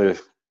onto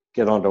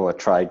a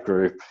trade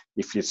group.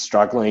 If you're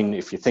struggling,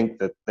 if you think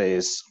that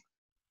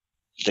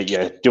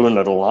you're doing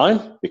it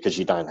alone, because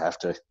you don't have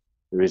to.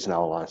 There is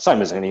no alone.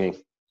 Same as anything.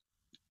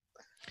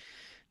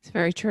 It's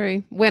very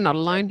true. We're not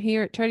alone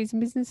here at Tradies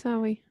in Business, are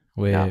we?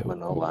 We're not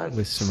alone.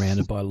 We're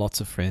surrounded by lots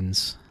of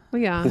friends.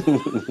 We are.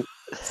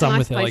 Some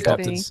with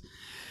helicopters.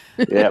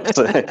 Yeah.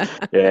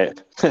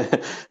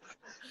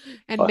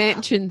 And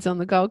mansions on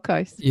the Gold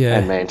Coast. Yeah.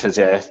 And mansions,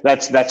 yeah.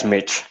 That's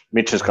Mitch.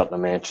 Mitch has got the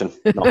mansion,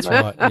 not That's me.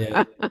 right,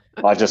 yeah.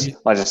 I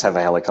just have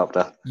a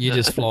helicopter. You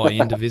just fly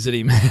in to visit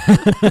him.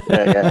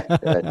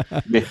 Yeah.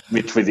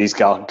 Mitch with his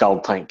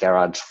gold paint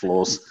garage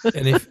floors.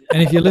 And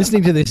if you're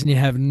listening to this and you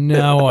have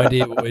no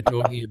idea what we're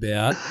talking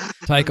about,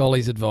 take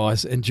Ollie's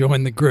advice and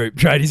join the group,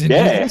 Tradies in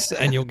Business,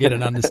 and you'll get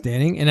an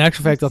understanding. In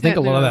actual fact, I think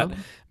a lot of that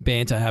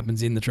banter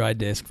happens in the trade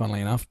desk,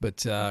 funnily enough,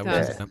 but our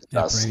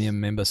premium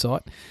member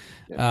site.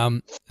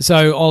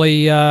 So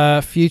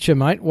Ollie, future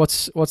mate,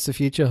 what's the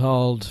future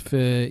hold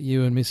for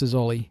you and Mrs.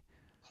 Ollie?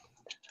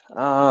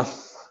 I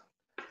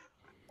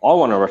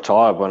want to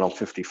retire when I'm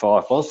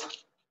 55, So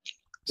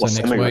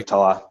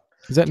semi-retire.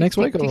 Is that next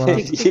week? Or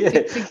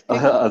Yeah,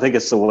 I think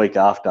it's the week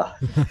after.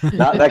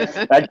 No,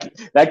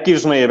 that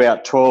gives me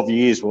about 12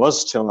 years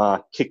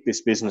to kick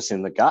this business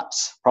in the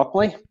guts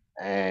properly,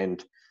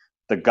 and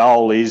the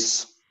goal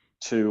is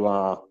to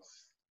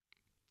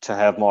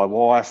have my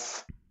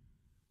wife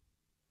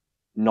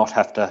not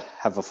have to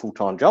have a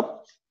full-time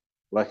job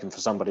working for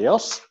somebody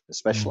else,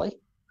 especially.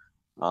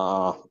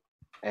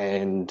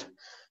 and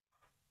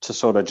to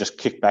sort of just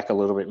kick back a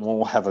little bit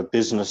more, have a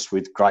business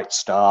with great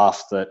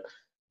staff that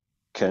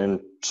can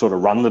sort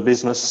of run the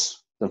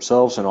business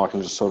themselves, and I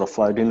can just sort of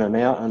float in and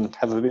out and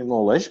have a bit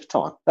more leisure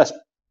time. That's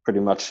pretty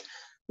much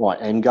my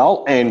end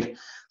goal. And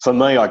for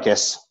me, I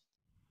guess,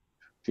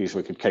 geez,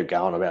 we could keep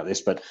going about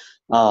this, but,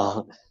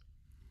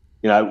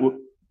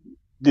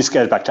 this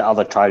goes back to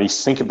other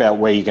tradies. Think about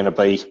where you're going to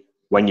be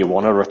when you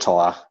want to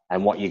retire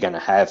and what you're going to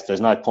have.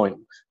 There's no point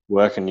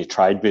working your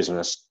trade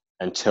business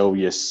until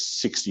you're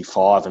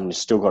 65 and you've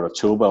still got a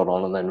tool belt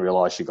on and then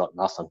realise you've got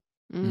nothing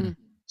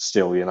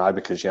still,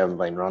 because you haven't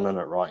been running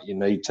it right. You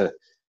need to,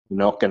 you're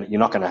not going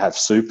to have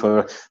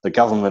super. The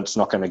government's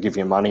not going to give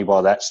you money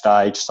by that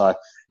stage. So,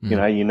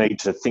 you need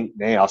to think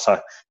now. So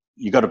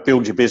you've got to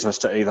build your business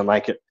to either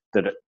make it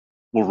that it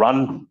will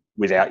run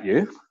without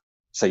you,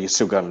 so you've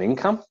still got an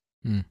income,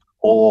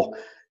 or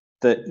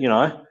that,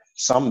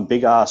 some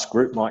big ass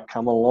group might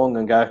come along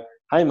and go,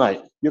 hey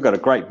mate, you've got a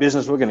great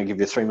business, we're going to give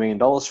you $3 million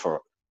for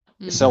it.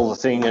 You sell the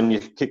thing and you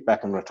kick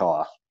back and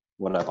retire,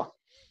 whatever.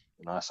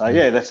 So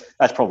yeah, that's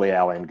probably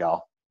our end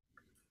goal.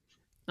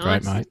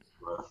 Great, mate.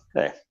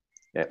 Yeah.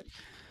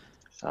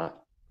 So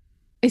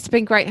it's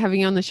been great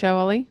having you on the show,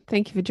 Ollie.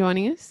 Thank you for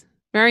joining us.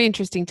 Very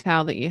interesting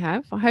tale that you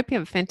have. I hope you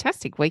have a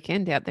fantastic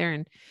weekend out there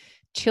in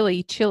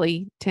chilly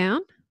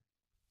town.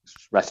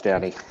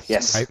 Rathdowney,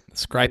 yes.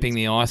 Scraping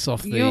the ice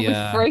off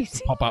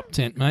the pop-up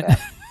tent, mate.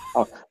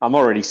 Oh, I'm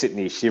already sitting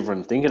here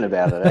shivering thinking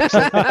about it,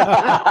 actually.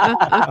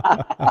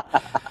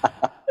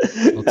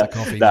 Lots of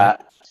coffee.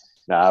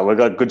 No, we've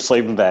got good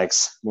sleeping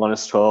bags.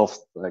 -12,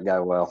 they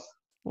go well.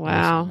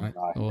 Wow.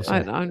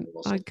 Awesome.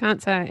 I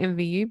can't say I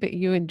envy you, but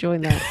you enjoy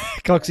that.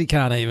 Coxie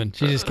can't even.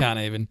 She just can't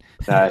even.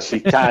 No, she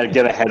can't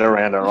get her head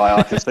around it, right?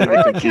 I can see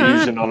the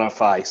confusion on her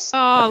face.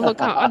 Oh, look.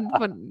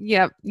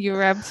 Yeah,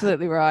 you're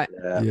absolutely right.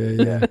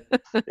 Yeah.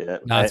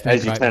 No,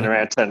 as you turn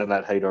around, turning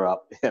that heater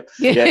up.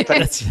 Yeah.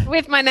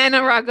 With my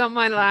nana rug on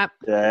my lap.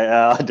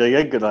 Yeah, I do.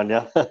 Yeah, good on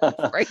you.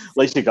 At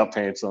least you got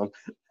pants on.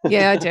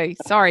 Yeah, I do.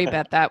 Sorry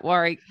about that,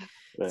 Warwick.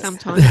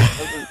 Sometimes.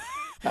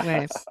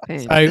 So,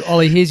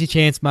 Ollie, here's your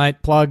chance,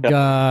 mate. Plug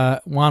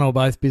one or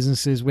both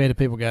businesses. Where do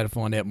people go to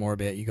find out more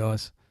about you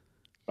guys?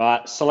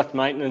 Right,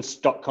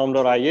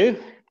 selectmaintenance.com.au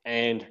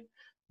and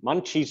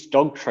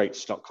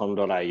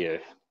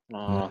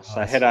munchiesdogtreats.com.au.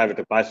 So head over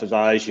to both of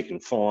those. You can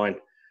find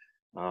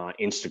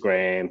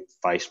Instagram,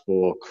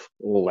 Facebook,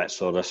 all that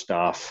sort of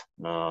stuff.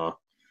 I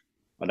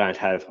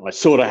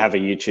sort of have a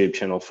YouTube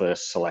channel for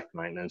Select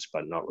Maintenance,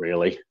 but not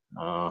really.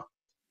 No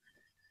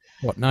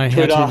how-to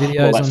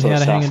videos on how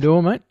to hang a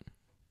door, mate?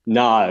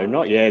 No,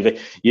 not yet.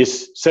 You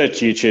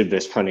search YouTube,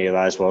 there's plenty of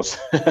those ones.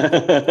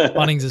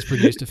 Bunnings has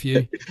produced a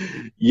few.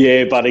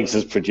 Yeah, Bunnings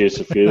has produced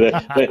a few.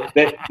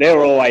 They're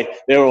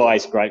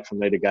always great for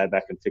me to go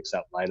back and fix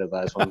up later,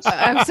 those ones.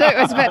 I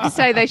was about to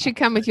say they should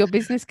come with your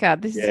business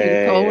card. This is who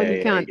to call when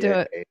you can't do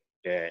it.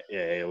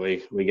 Yeah,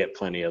 we get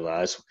plenty of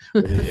those.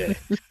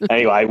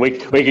 Anyway, we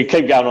could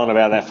keep going on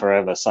about that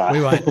forever. So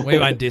we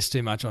won't diss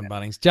too much on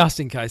Bunnings, just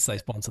in case they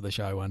sponsor the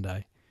show one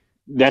day.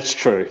 That's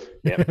true.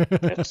 Yeah,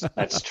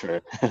 that's true.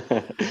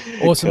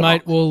 Awesome,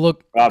 mate. Well,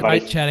 look,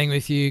 great chatting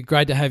with you.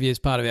 Great to have you as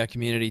part of our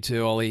community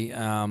too, Ollie.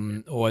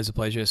 Always a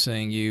pleasure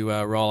seeing you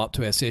roll up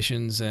to our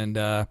sessions and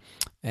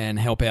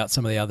help out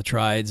some of the other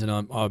trades. And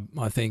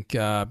I think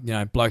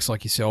blokes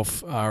like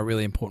yourself are a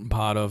really important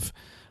part of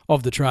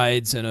the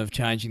trades and of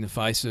changing the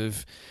face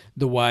of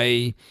the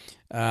way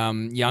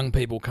young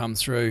people come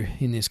through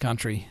in this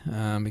country.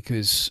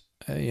 Because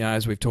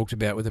as we've talked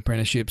about with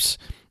apprenticeships,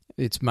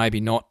 it's maybe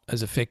not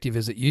as effective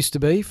as it used to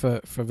be for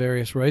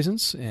various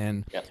reasons.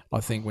 And I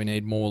think we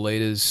need more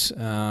leaders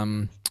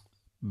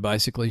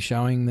basically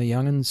showing the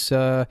young'uns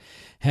how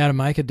to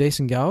make a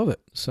decent go of it.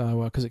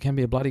 So, because it can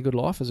be a bloody good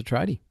life as a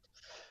tradie.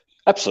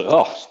 Absolutely.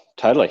 Oh,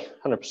 totally.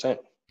 100%.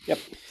 Yep,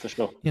 for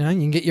sure. You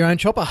can get your own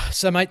chopper.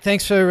 So, mate,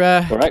 thanks for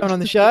coming on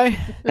the show.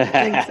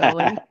 Thanks,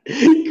 Ollie.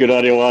 Good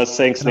on you, Waz.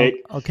 Thanks,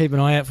 Nick. I'll keep an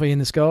eye out for you in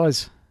the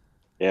skies.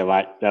 Yeah,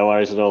 mate. No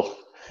worries at all.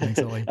 Thanks,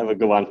 Ollie. Have a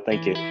good one.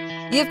 Thank you.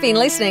 You've been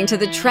listening to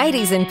the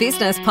Tradies in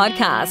Business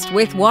podcast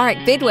with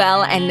Warwick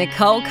Bidwell and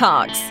Nicole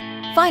Cox.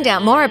 Find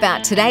out more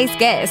about today's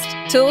guest,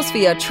 tools for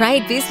your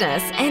trade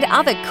business and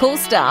other cool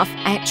stuff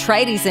at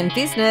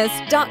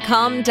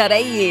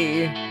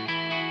tradiesinbusiness.com.au.